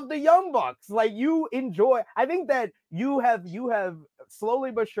 You love the Young Bucks. Like, you enjoy. I think that you have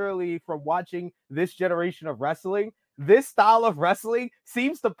slowly but surely, from watching this generation of wrestling, this style of wrestling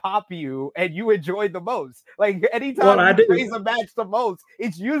seems to pop you and you enjoy the most. Like, anytime you praise a match the most,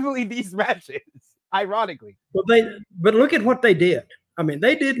 it's usually these matches, ironically. But look at what they did. I mean,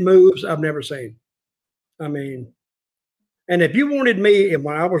 they did moves I've never seen. I mean, and if you wanted me,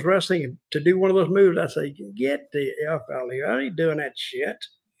 when I was wrestling, to do one of those moves, I'd say, get the F out of here. I ain't doing that shit,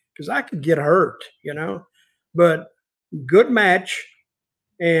 because I could get hurt, But good match,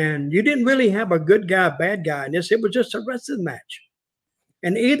 and you didn't really have a good guy, bad guy in this. It was just a wrestling match.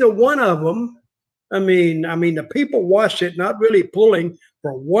 And either one of them, I mean, the people watched it not really pulling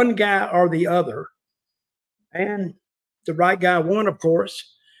for one guy or the other. And the right guy won, of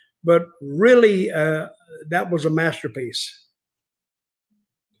course, but really that was a masterpiece.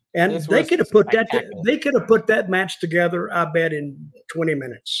 And they could have put that match together, I bet, in 20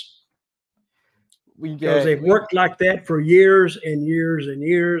 minutes. Because they've worked like that for years and years and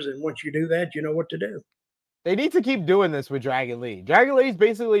years, and once you do that, you know what to do. They need to keep doing this with Dragon Lee. Dragon Lee is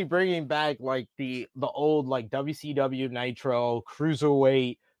basically bringing back like the old like WCW Nitro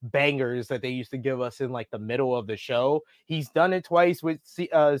Cruiserweight bangers that they used to give us in like the middle of the show. He's done it twice with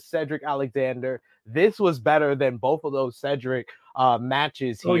Cedric Alexander. This was better than both of those Cedric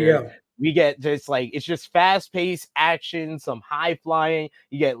matches here. Oh, yeah. We get just like, it's just fast-paced action, some high flying.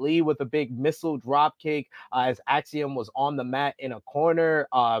 You get Lee with a big missile drop kick as Axiom was on the mat in a corner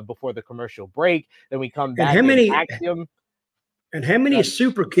before the commercial break. Then we come back Axiom. And how many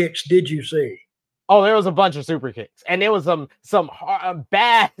super kicks did you see? Oh, there was a bunch of super kicks, and there was some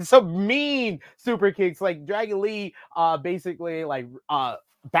bad, some mean super kicks. Like Dragon Lee, basically like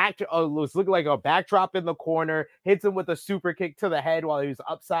was looking like a backdrop in the corner, hits him with a super kick to the head while he was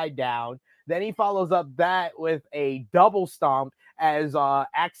upside down. Then he follows up that with a double stomp as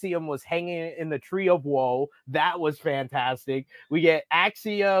Axiom was hanging in the tree of woe. That was fantastic. We get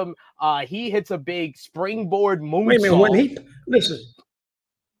Axiom. He hits a big springboard moonsault. Wait a minute, listen.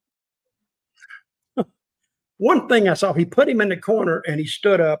 One thing I saw, he put him in the corner and he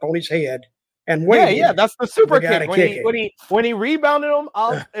stood up on his head and waited. Yeah, that's the super kick. When he rebounded him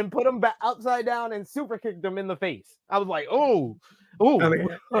up and put him back upside down and super kicked him in the face. I was like, oh. I mean,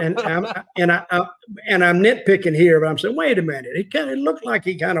 and I'm nitpicking here, but I'm saying, wait a minute. It looked like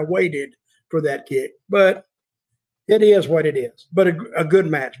he kind of waited for that kick, but it is what it is. But a good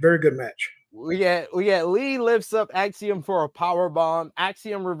match, very good match. We get Lee lifts up Axiom for a power bomb.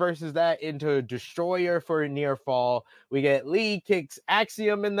 Axiom reverses that into a destroyer for a near fall. We get Lee kicks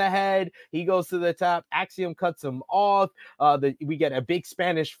Axiom in the head. He goes to the top. Axiom cuts him off. We get a big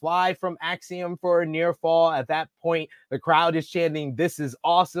Spanish fly from Axiom for a near fall. At that point, the crowd is chanting, "This is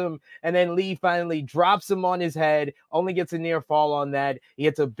awesome." And then Lee finally drops him on his head. Only gets a near fall on that. He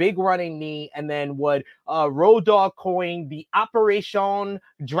hits a big running knee, and then what Road Dogg coined the Operation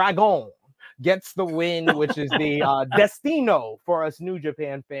Dragon gets the win, which is the Destino for us New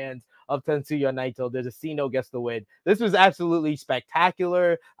Japan fans of Tetsuya Naito. The Destino gets the win. This was absolutely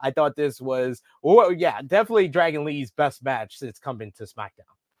spectacular. I thought this was, definitely Dragon Lee's best match since coming to SmackDown.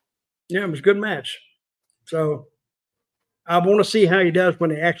 Yeah, it was a good match. So I want to see how he does when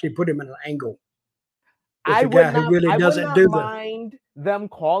they actually put him in an angle. With I the guy who really would doesn't not do mind them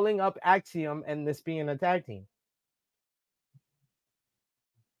calling up Axiom and this being a tag team.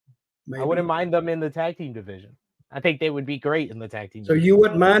 maybe. I wouldn't mind them in the tag team division. I think they would be great in the tag team So division. you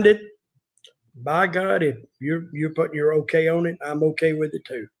wouldn't mind it? By God, if you're putting your okay on it, I'm okay with it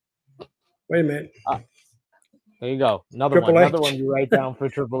too. Wait a minute. There you go. Another Triple one. H. Another one you write down for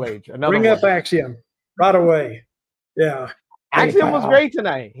Triple H. Another Bring one. up Axiom right away. Yeah. Axiom was great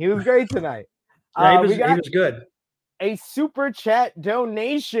tonight. He was great tonight. Yeah, he was good. A super chat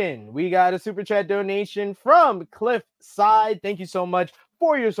donation. We got a super chat donation from Cliffside. Thank you so much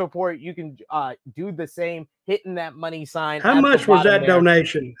for your support. You can do the same, hitting that money sign. How much was that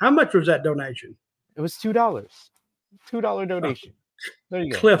donation? How much was that donation? It was $2. $2 donation. There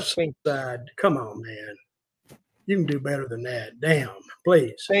you go. Cliffside. Come on, man. You can do better than that. Damn,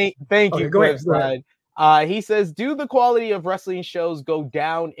 please. Thank you, Cliffside. He says, do the quality of wrestling shows go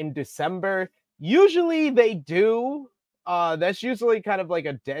down in December? Usually they do. That's usually kind of like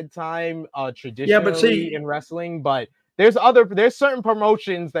a dead time traditionally in wrestling, but there's certain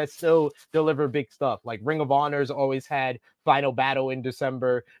promotions that still deliver big stuff. Like Ring of Honor's always had Final Battle in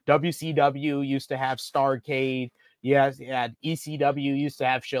December. WCW used to have Starrcade. Yes, yeah, ECW used to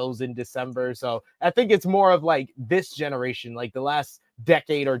have shows in December. So I think it's more of like this generation, like the last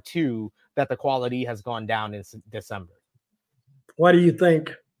decade or two, that the quality has gone down in December. What do you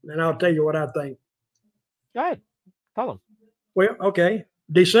think? And I'll tell you what I think. Go ahead. Tell them. Well, okay.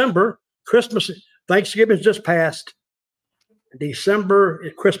 December, Christmas, Thanksgiving's just passed. December,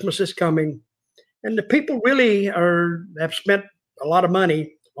 Christmas is coming. And the people really have spent a lot of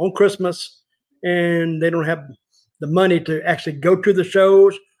money on Christmas, and they don't have the money to actually go to the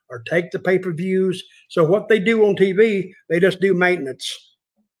shows or take the pay-per-views. So what they do on TV, they just do maintenance.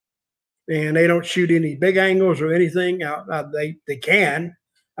 And they don't shoot any big angles or anything. They can.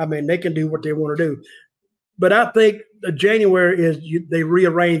 I mean, they can do what they want to do. But I think January is they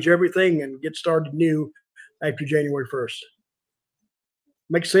rearrange everything and get started new after January 1st.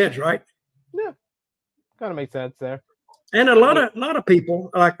 Makes sense, right? Yeah, kind of makes sense there. And a lot of people,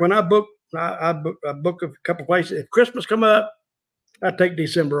 like when I book a couple places. If Christmas come up, I take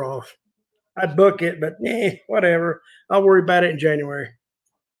December off. I'd book it, but whatever. I'll worry about it in January.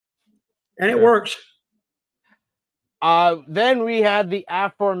 And it works. Then we had the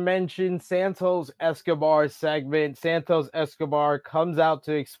aforementioned Santos Escobar segment. Santos Escobar comes out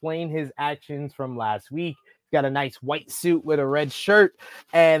to explain his actions from last week. He's got a nice white suit with a red shirt,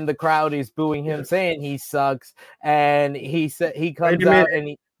 and the crowd is booing him, saying he sucks. And he said he comes out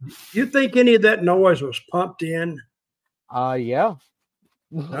and you think any of that noise was pumped in? Yeah.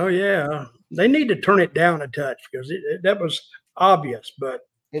 Oh yeah. They need to turn it down a touch because that was obvious, but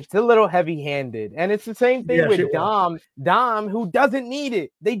it's a little heavy-handed. And it's the same thing with Dom. Dom, who doesn't need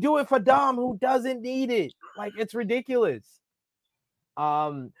it. They do it for Dom, who doesn't need it. Like, it's ridiculous.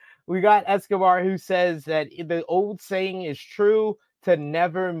 We got Escobar, who says that the old saying is true, to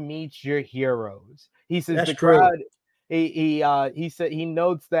never meet your heroes. He says that's the true. Crowd. He said he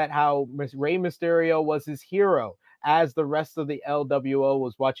notes that how Rey Mysterio was his hero as the rest of the LWO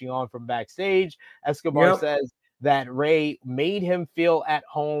was watching on from backstage. Escobar says that Rey made him feel at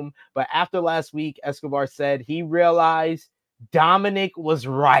home, but after last week, Escobar said he realized Dominic was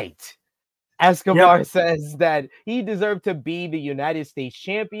right. Escobar says that he deserved to be the United States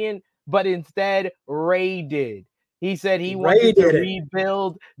champion, but instead Rey did. He said he wanted to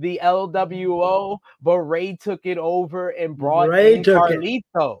rebuild the LWO, but Rey took it over and brought in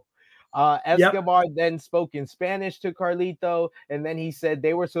Carlito. Escobar then spoke in Spanish to Carlito, and then he said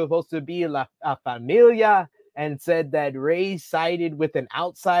they were supposed to be a familia, and said that Rey sided with an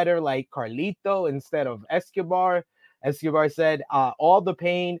outsider like Carlito instead of Escobar. Escobar said, all the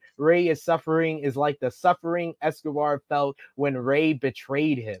pain Rey is suffering is like the suffering Escobar felt when Rey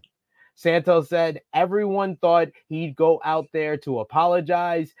betrayed him. Santos said everyone thought he'd go out there to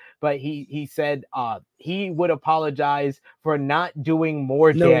apologize, but he said he would apologize for not doing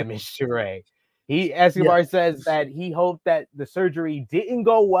more damage to Rey. Escobar says that he hoped that the surgery didn't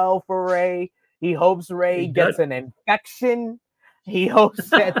go well for Rey. He hopes Rey gets an infection. He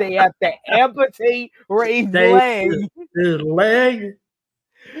hopes that they have to amputate Rey's leg. His leg.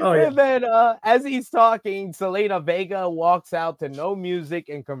 Oh, yeah. And then as he's talking, Selena Vega walks out to no music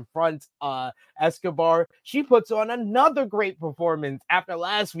and confronts Escobar. She puts on another great performance. After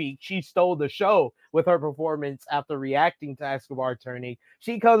last week, she stole the show with her performance after reacting to Escobar turning.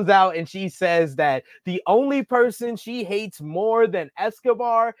 She comes out and she says that the only person she hates more than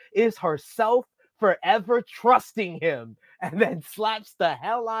Escobar is herself for ever trusting him, and then slaps the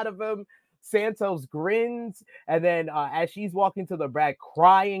hell out of him. Santos grins, and then as she's walking to the back,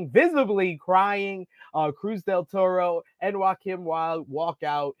 visibly crying, Cruz del Toro and Joaquin Wild walk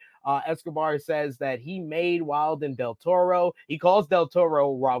out. Escobar says that he made Wild and Del Toro. He calls Del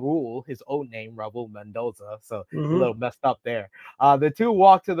Toro Raul, his own name, Raul Mendoza. So a little messed up there. The two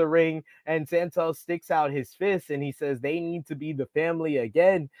walk to the ring, and Santos sticks out his fist, and he says they need to be the family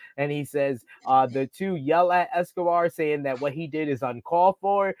again. And he says the two yell at Escobar, saying that what he did is uncalled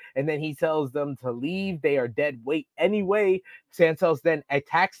for. And then he tells them to leave. They are dead weight anyway. Santos then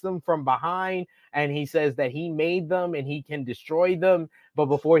attacks them from behind, and he says that he made them and he can destroy them. But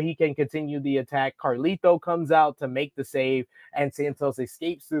before he can continue the attack, Carlito comes out to make the save, and Santos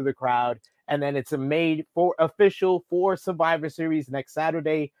escapes through the crowd. And then it's made for official for Survivor Series next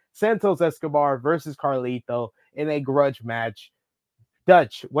Saturday. Santos Escobar versus Carlito in a grudge match.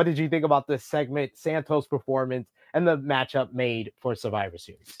 Dutch, what did you think about this segment, Santos' performance, and the matchup made for Survivor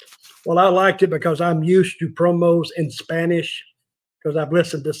Series? Well, I liked it because I'm used to promos in Spanish because I've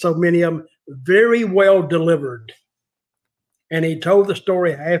listened to so many of them. Very well delivered. And he told the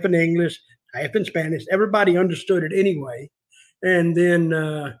story half in English, half in Spanish. Everybody understood it anyway. And then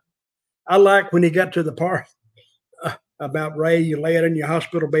I like when he got to the part about Ray, you lay it in your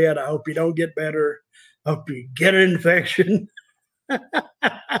hospital bed. I hope you don't get better. I hope you get an infection.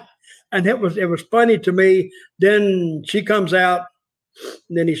 And it was funny to me. Then she comes out,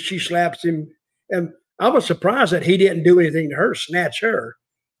 and then she slaps him. And I was surprised that he didn't do anything to her, snatch her.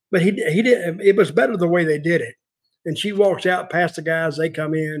 But he didn't. It was better the way they did it. And she walks out past the guys. They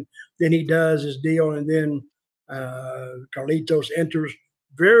come in. Then he does his deal. And then Carlitos enters.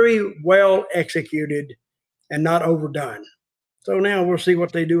 Very well executed and not overdone. So now we'll see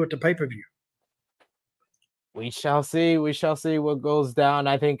what they do at the pay-per-view. We shall see. We shall see what goes down.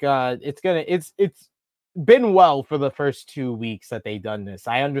 I think it's been well for the first 2 weeks that they've done this.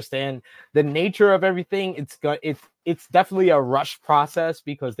 I understand the nature of everything. It's definitely a rush process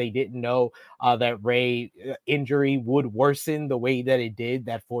because they didn't know that Ray injury would worsen the way that it did.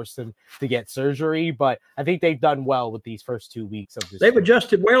 That forced him to get surgery. But I think they've done well with these first 2 weeks of this. They've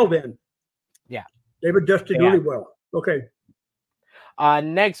adjusted well then. Yeah. They've adjusted really well. Okay.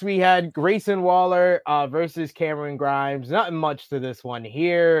 Next, we had Grayson Waller versus Cameron Grimes. Nothing much to this one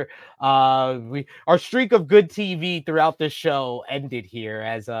here. Our streak of good TV throughout the show ended here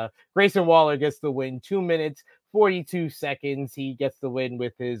as Grayson Waller gets the win. 2 minutes, 42 seconds. He gets the win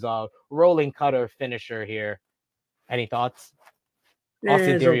with his rolling cutter finisher here. Any thoughts? Yeah,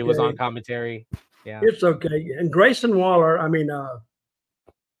 Austin Theory okay. was on commentary. Yeah, it's okay. And Grayson Waller,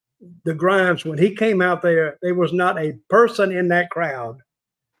 the Grimes, when he came out there was not a person in that crowd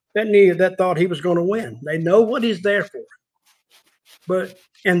that thought he was going to win. They know what he's there for.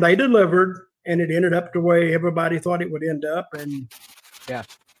 And they delivered, and it ended up the way everybody thought it would end up. And yeah.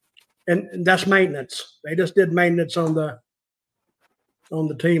 And that's maintenance. They just did maintenance on the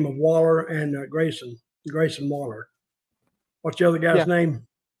team of Waller and Grayson Waller. What's the other guy's name?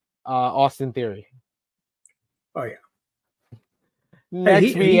 Austin Theory. Oh yeah.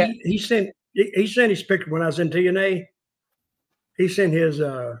 Next, he sent his picture when I was in TNA. He sent his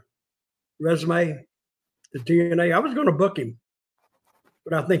resume to TNA. I was going to book him,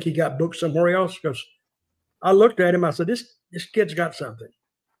 but I think he got booked somewhere else because I looked at him. I said, "This kid's got something.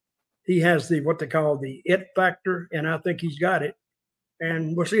 He has what they call the it factor, and I think he's got it.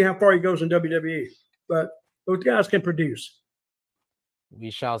 And we'll see how far he goes in WWE. But those guys can produce."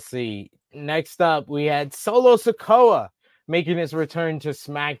 We shall see. Next up, we had Solo Sikoa making his return to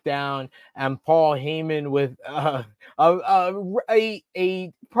SmackDown, and Paul Heyman with a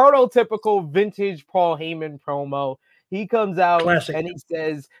prototypical vintage Paul Heyman promo. He comes out and he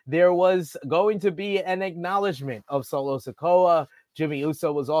says there was going to be an acknowledgement of Solo Sikoa. Jimmy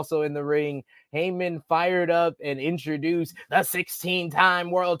Uso was also in the ring. Heyman fired up and introduced the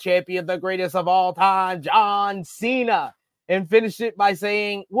 16-time world champion, the greatest of all time, John Cena, and finished it by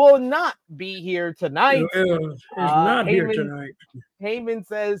saying, "Will not be here tonight." He's not here tonight. Heyman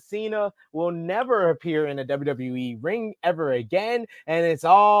says Cena will never appear in a WWE ring ever again, and it's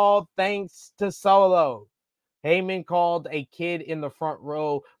all thanks to Solo. Heyman called out a kid in front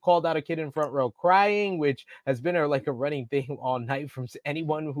row crying, which has been a running thing all night from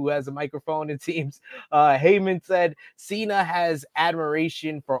anyone who has a microphone, it seems. Heyman said Cena has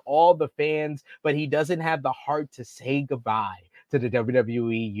admiration for all the fans, but he doesn't have the heart to say goodbye to the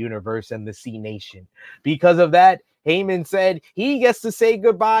WWE Universe and the C Nation. Because of that, Heyman said he gets to say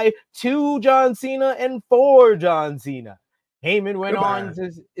goodbye to John Cena and for John Cena. Heyman went on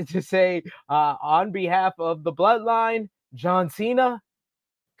to say, on behalf of the bloodline, John Cena,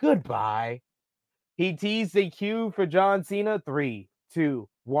 goodbye. He teased a cue for John Cena. 3, 2,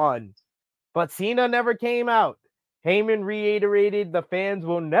 1. But Cena never came out. Heyman reiterated the fans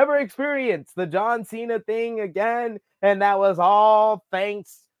will never experience the John Cena thing again, and that was all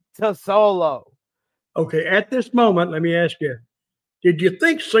thanks to Solo. Okay, at this moment, let me ask you, did you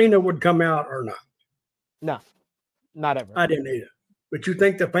think Cena would come out or not? No, not ever. I didn't either. But you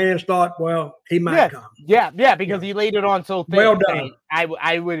think the fans thought, well, he might come. Yeah, because he laid it on so thick. Well done.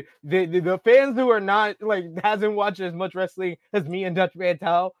 I would the fans who are not hasn't watched as much wrestling as me and Dutch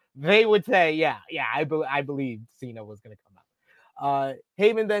Mantell, they would say, I believe Cena was going to come out.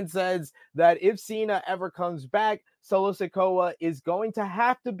 Heyman then says that if Cena ever comes back, Solo Sikoa is going to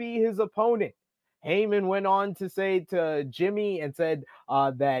have to be his opponent. Heyman went on to say to Jimmy and said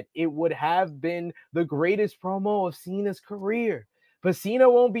that it would have been the greatest promo of Cena's career. But Cena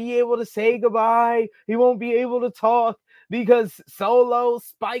won't be able to say goodbye. He won't be able to talk because Solo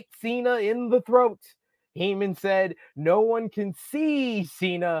spiked Cena in the throat. Heyman said no one can see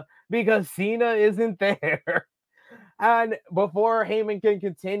Cena because Cena isn't there. And before Heyman can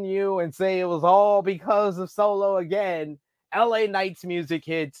continue and say it was all because of Solo again, LA Knight's music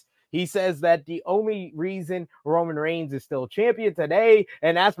hits. He says that the only reason Roman Reigns is still champion today,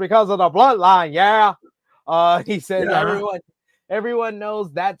 and that's because of the bloodline. Yeah. He says everyone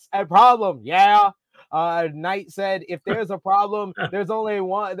knows that's a problem. Yeah. Knight said if there's a problem, there's only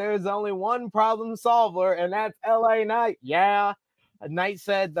one problem solver, and that's LA Knight. Yeah. Knight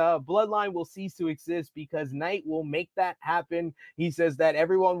said the bloodline will cease to exist because Knight will make that happen. He says that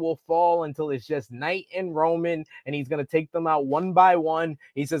everyone will fall until it's just Knight and Roman, and he's going to take them out one by one.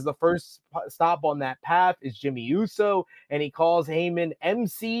 He says the first stop on that path is Jimmy Uso, and he calls Heyman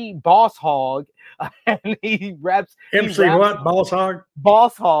MC Boss Hog, and he raps what? Boss Hog?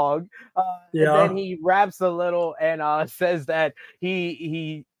 Boss Hog. And then he raps a little and says that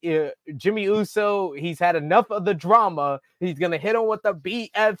Jimmy Uso, he's had enough of the drama. He's going to hit him with the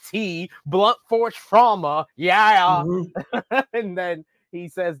BFT, blunt force trauma. Yeah. Mm-hmm. And then he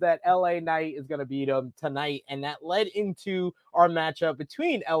says that LA Knight is going to beat him tonight. And that led into our matchup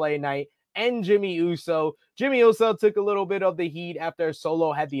between LA Knight and Jimmy Uso. Jimmy Uso took a little bit of the heat after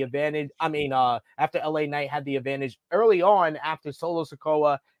Solo had the advantage. After LA Knight had the advantage early on after Solo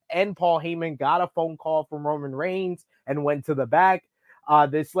Sikoa and Paul Heyman got a phone call from Roman Reigns and went to the back.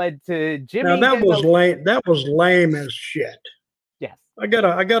 This led to Jimmy. Now that was lame. That was lame as shit. Yes. I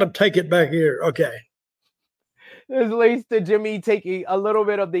gotta take it back here. Okay. This leads to Jimmy taking a little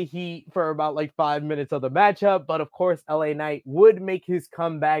bit of the heat for about 5 minutes of the matchup. But of course, LA Knight would make his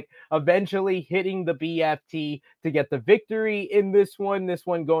comeback, eventually hitting the BFT to get the victory in this one. This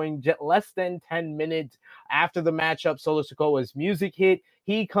one going less than 10 minutes after the matchup. Solo Sikoa's music hit.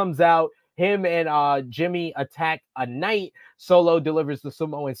 He comes out. Him and Jimmy attack a Knight. Solo delivers the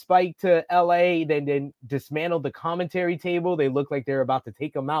Samoan spike to LA. Then dismantle the commentary table. They look like they're about to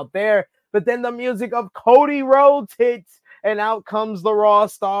take him out there. But then the music of Cody Rhodes hits, and out comes the Raw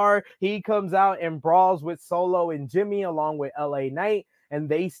star. He comes out and brawls with Solo and Jimmy along with LA Knight, and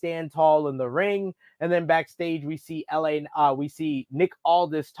they stand tall in the ring. And then backstage, we see Nick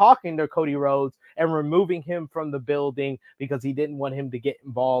Aldis talking to Cody Rhodes and removing him from the building because he didn't want him to get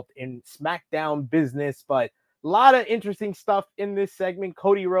involved in SmackDown business. But a lot of interesting stuff in this segment.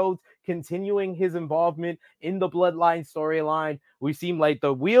 Cody Rhodes continuing his involvement in the Bloodline storyline. We seem like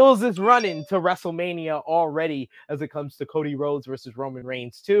the wheels is running to WrestleMania already as it comes to Cody Rhodes versus Roman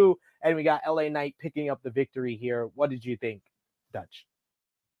Reigns 2. And we got LA Knight picking up the victory here. What did you think, Dutch?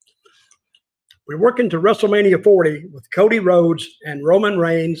 We're working to WrestleMania 40 with Cody Rhodes and Roman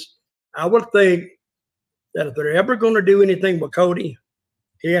Reigns. I would think that if they're ever going to do anything with Cody,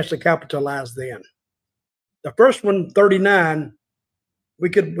 he has to capitalize then. The first one, 39, we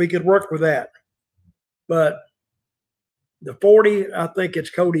could work with that. But the 40, I think it's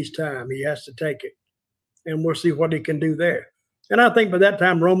Cody's time. He has to take it. And we'll see what he can do there. And I think by that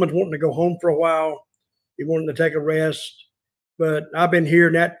time, Roman's wanting to go home for a while. He wanting to take a rest. But I've been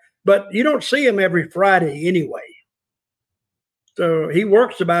hearing that. But you don't see him every Friday anyway. So he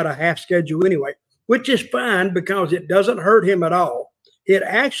works about a half schedule anyway, which is fine because it doesn't hurt him at all. It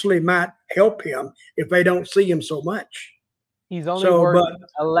actually might help him if they don't see him so much. He's only worked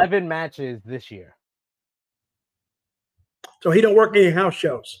 11 matches this year. So he don't work any house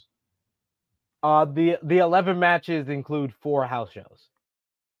shows. The 11 matches include 4 house shows.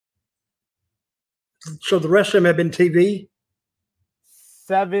 So the rest of them have been TV?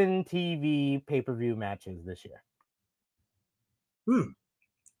 7 TV pay-per-view matches this year.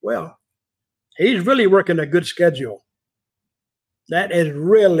 Well, he's really working a good schedule. That is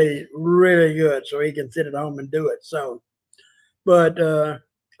really, really good. So he can sit at home and do it. So, but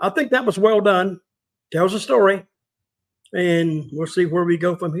I think that was well done. Tells a story. And we'll see where we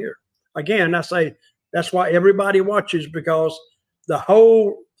go from here. again, I say that's why everybody watches, because the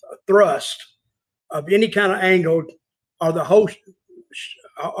whole thrust of any kind of angle or the whole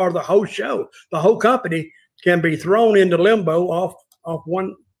show, the whole company can be thrown into limbo off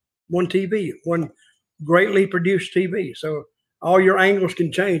one TV, one greatly produced TV. So all your angles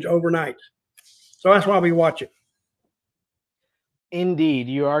can change overnight. So that's why we watch it. Indeed,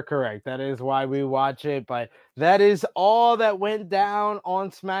 you are correct. That is why we watch it. But that is all that went down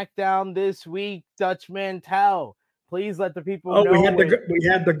on SmackDown this week. Dutch Mantell, please let the people know.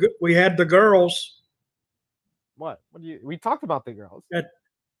 We had the girls. What do you? We talked about the girls at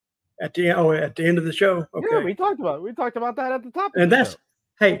the end of the show. Okay. Yeah, we talked about that at the top. And that's show.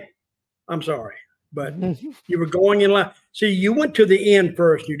 Hey, I'm sorry, but you were going in line. See, you went to the end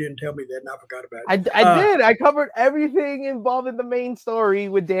first. You didn't tell me that, and I forgot about it. I did. I covered everything involving the main story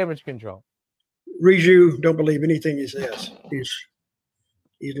with Damage Control. Riju, don't believe anything he says.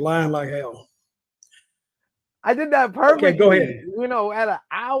 He's lying like hell. I did that perfectly. Okay, go ahead. At an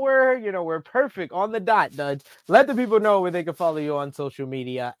hour, we're perfect on the dot, Dudge. Let the people know where they can follow you on social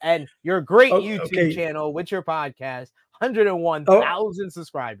media and your great YouTube channel with your podcast. 101,000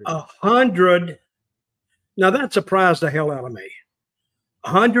 subscribers. 100. Now that surprised the hell out of me.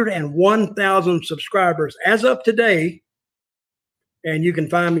 101,000 subscribers as of today. And you can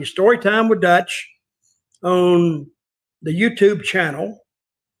find me Storytime with Dutch on the YouTube channel.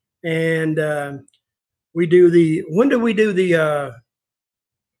 And we do when do we do the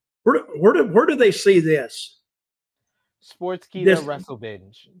where do they see this? Sportskeeda Wrestle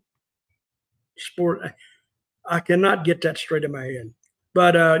Binge. I cannot get that straight in my head.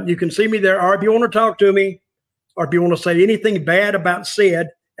 But you can see me there. Or if you want to talk to me, or if you want to say anything bad about Sid,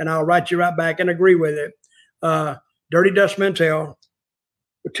 and I'll write you right back and agree with it. Dirty Dutch Mantell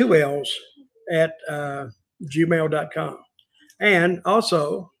with 2 L's at gmail.com. And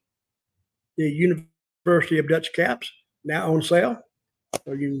also the University of Dutch Caps now on sale.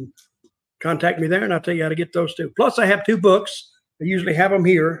 So you can contact me there and I'll tell you how to get those too. Plus I have 2 books. I usually have them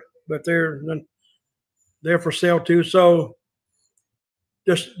here, but they're for sale too. So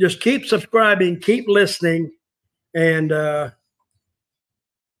just keep subscribing, keep listening, and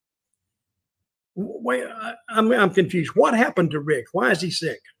wait, I'm confused. What happened to Rick? Why is he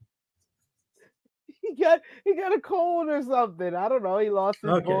sick? He got a cold or something. I don't know. He lost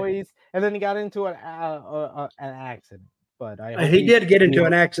his voice, and then he got into an accident. But he did get into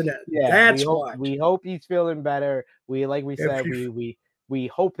an accident. Yeah, that's why. We hope he's feeling better. We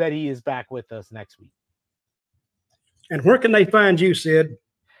hope that he is back with us next week. And where can they find you, Sid?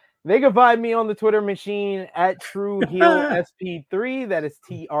 They can find me on the Twitter machine at TrueHeelSP3. That is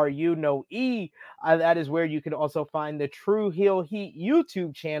TRU, no E. That is where you can also find the True Heel Heat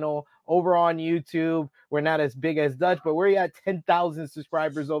YouTube channel over on YouTube. We're not as big as Dutch, but we're at 10,000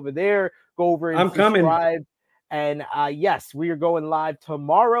 subscribers over there. Go over and subscribe. Coming. And yes, we are going live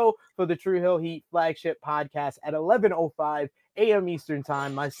tomorrow for the True Heel Heat flagship podcast at 11:05 a.m. Eastern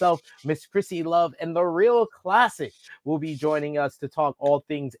Time. Myself, Miss Chrissy Love, and the Real Classic will be joining us to talk all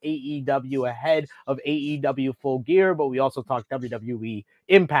things AEW ahead of AEW Full Gear, but we also talk WWE,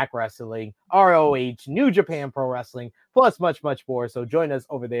 Impact Wrestling, ROH, New Japan Pro Wrestling, plus much, much more. So join us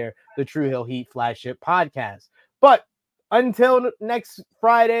over there, the True Heel Heat flagship podcast. But until next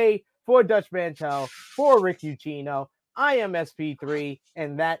Friday, for Dutch Mantell, for Rick Ucchino, I am SP3,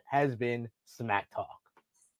 and that has been Smack Talk.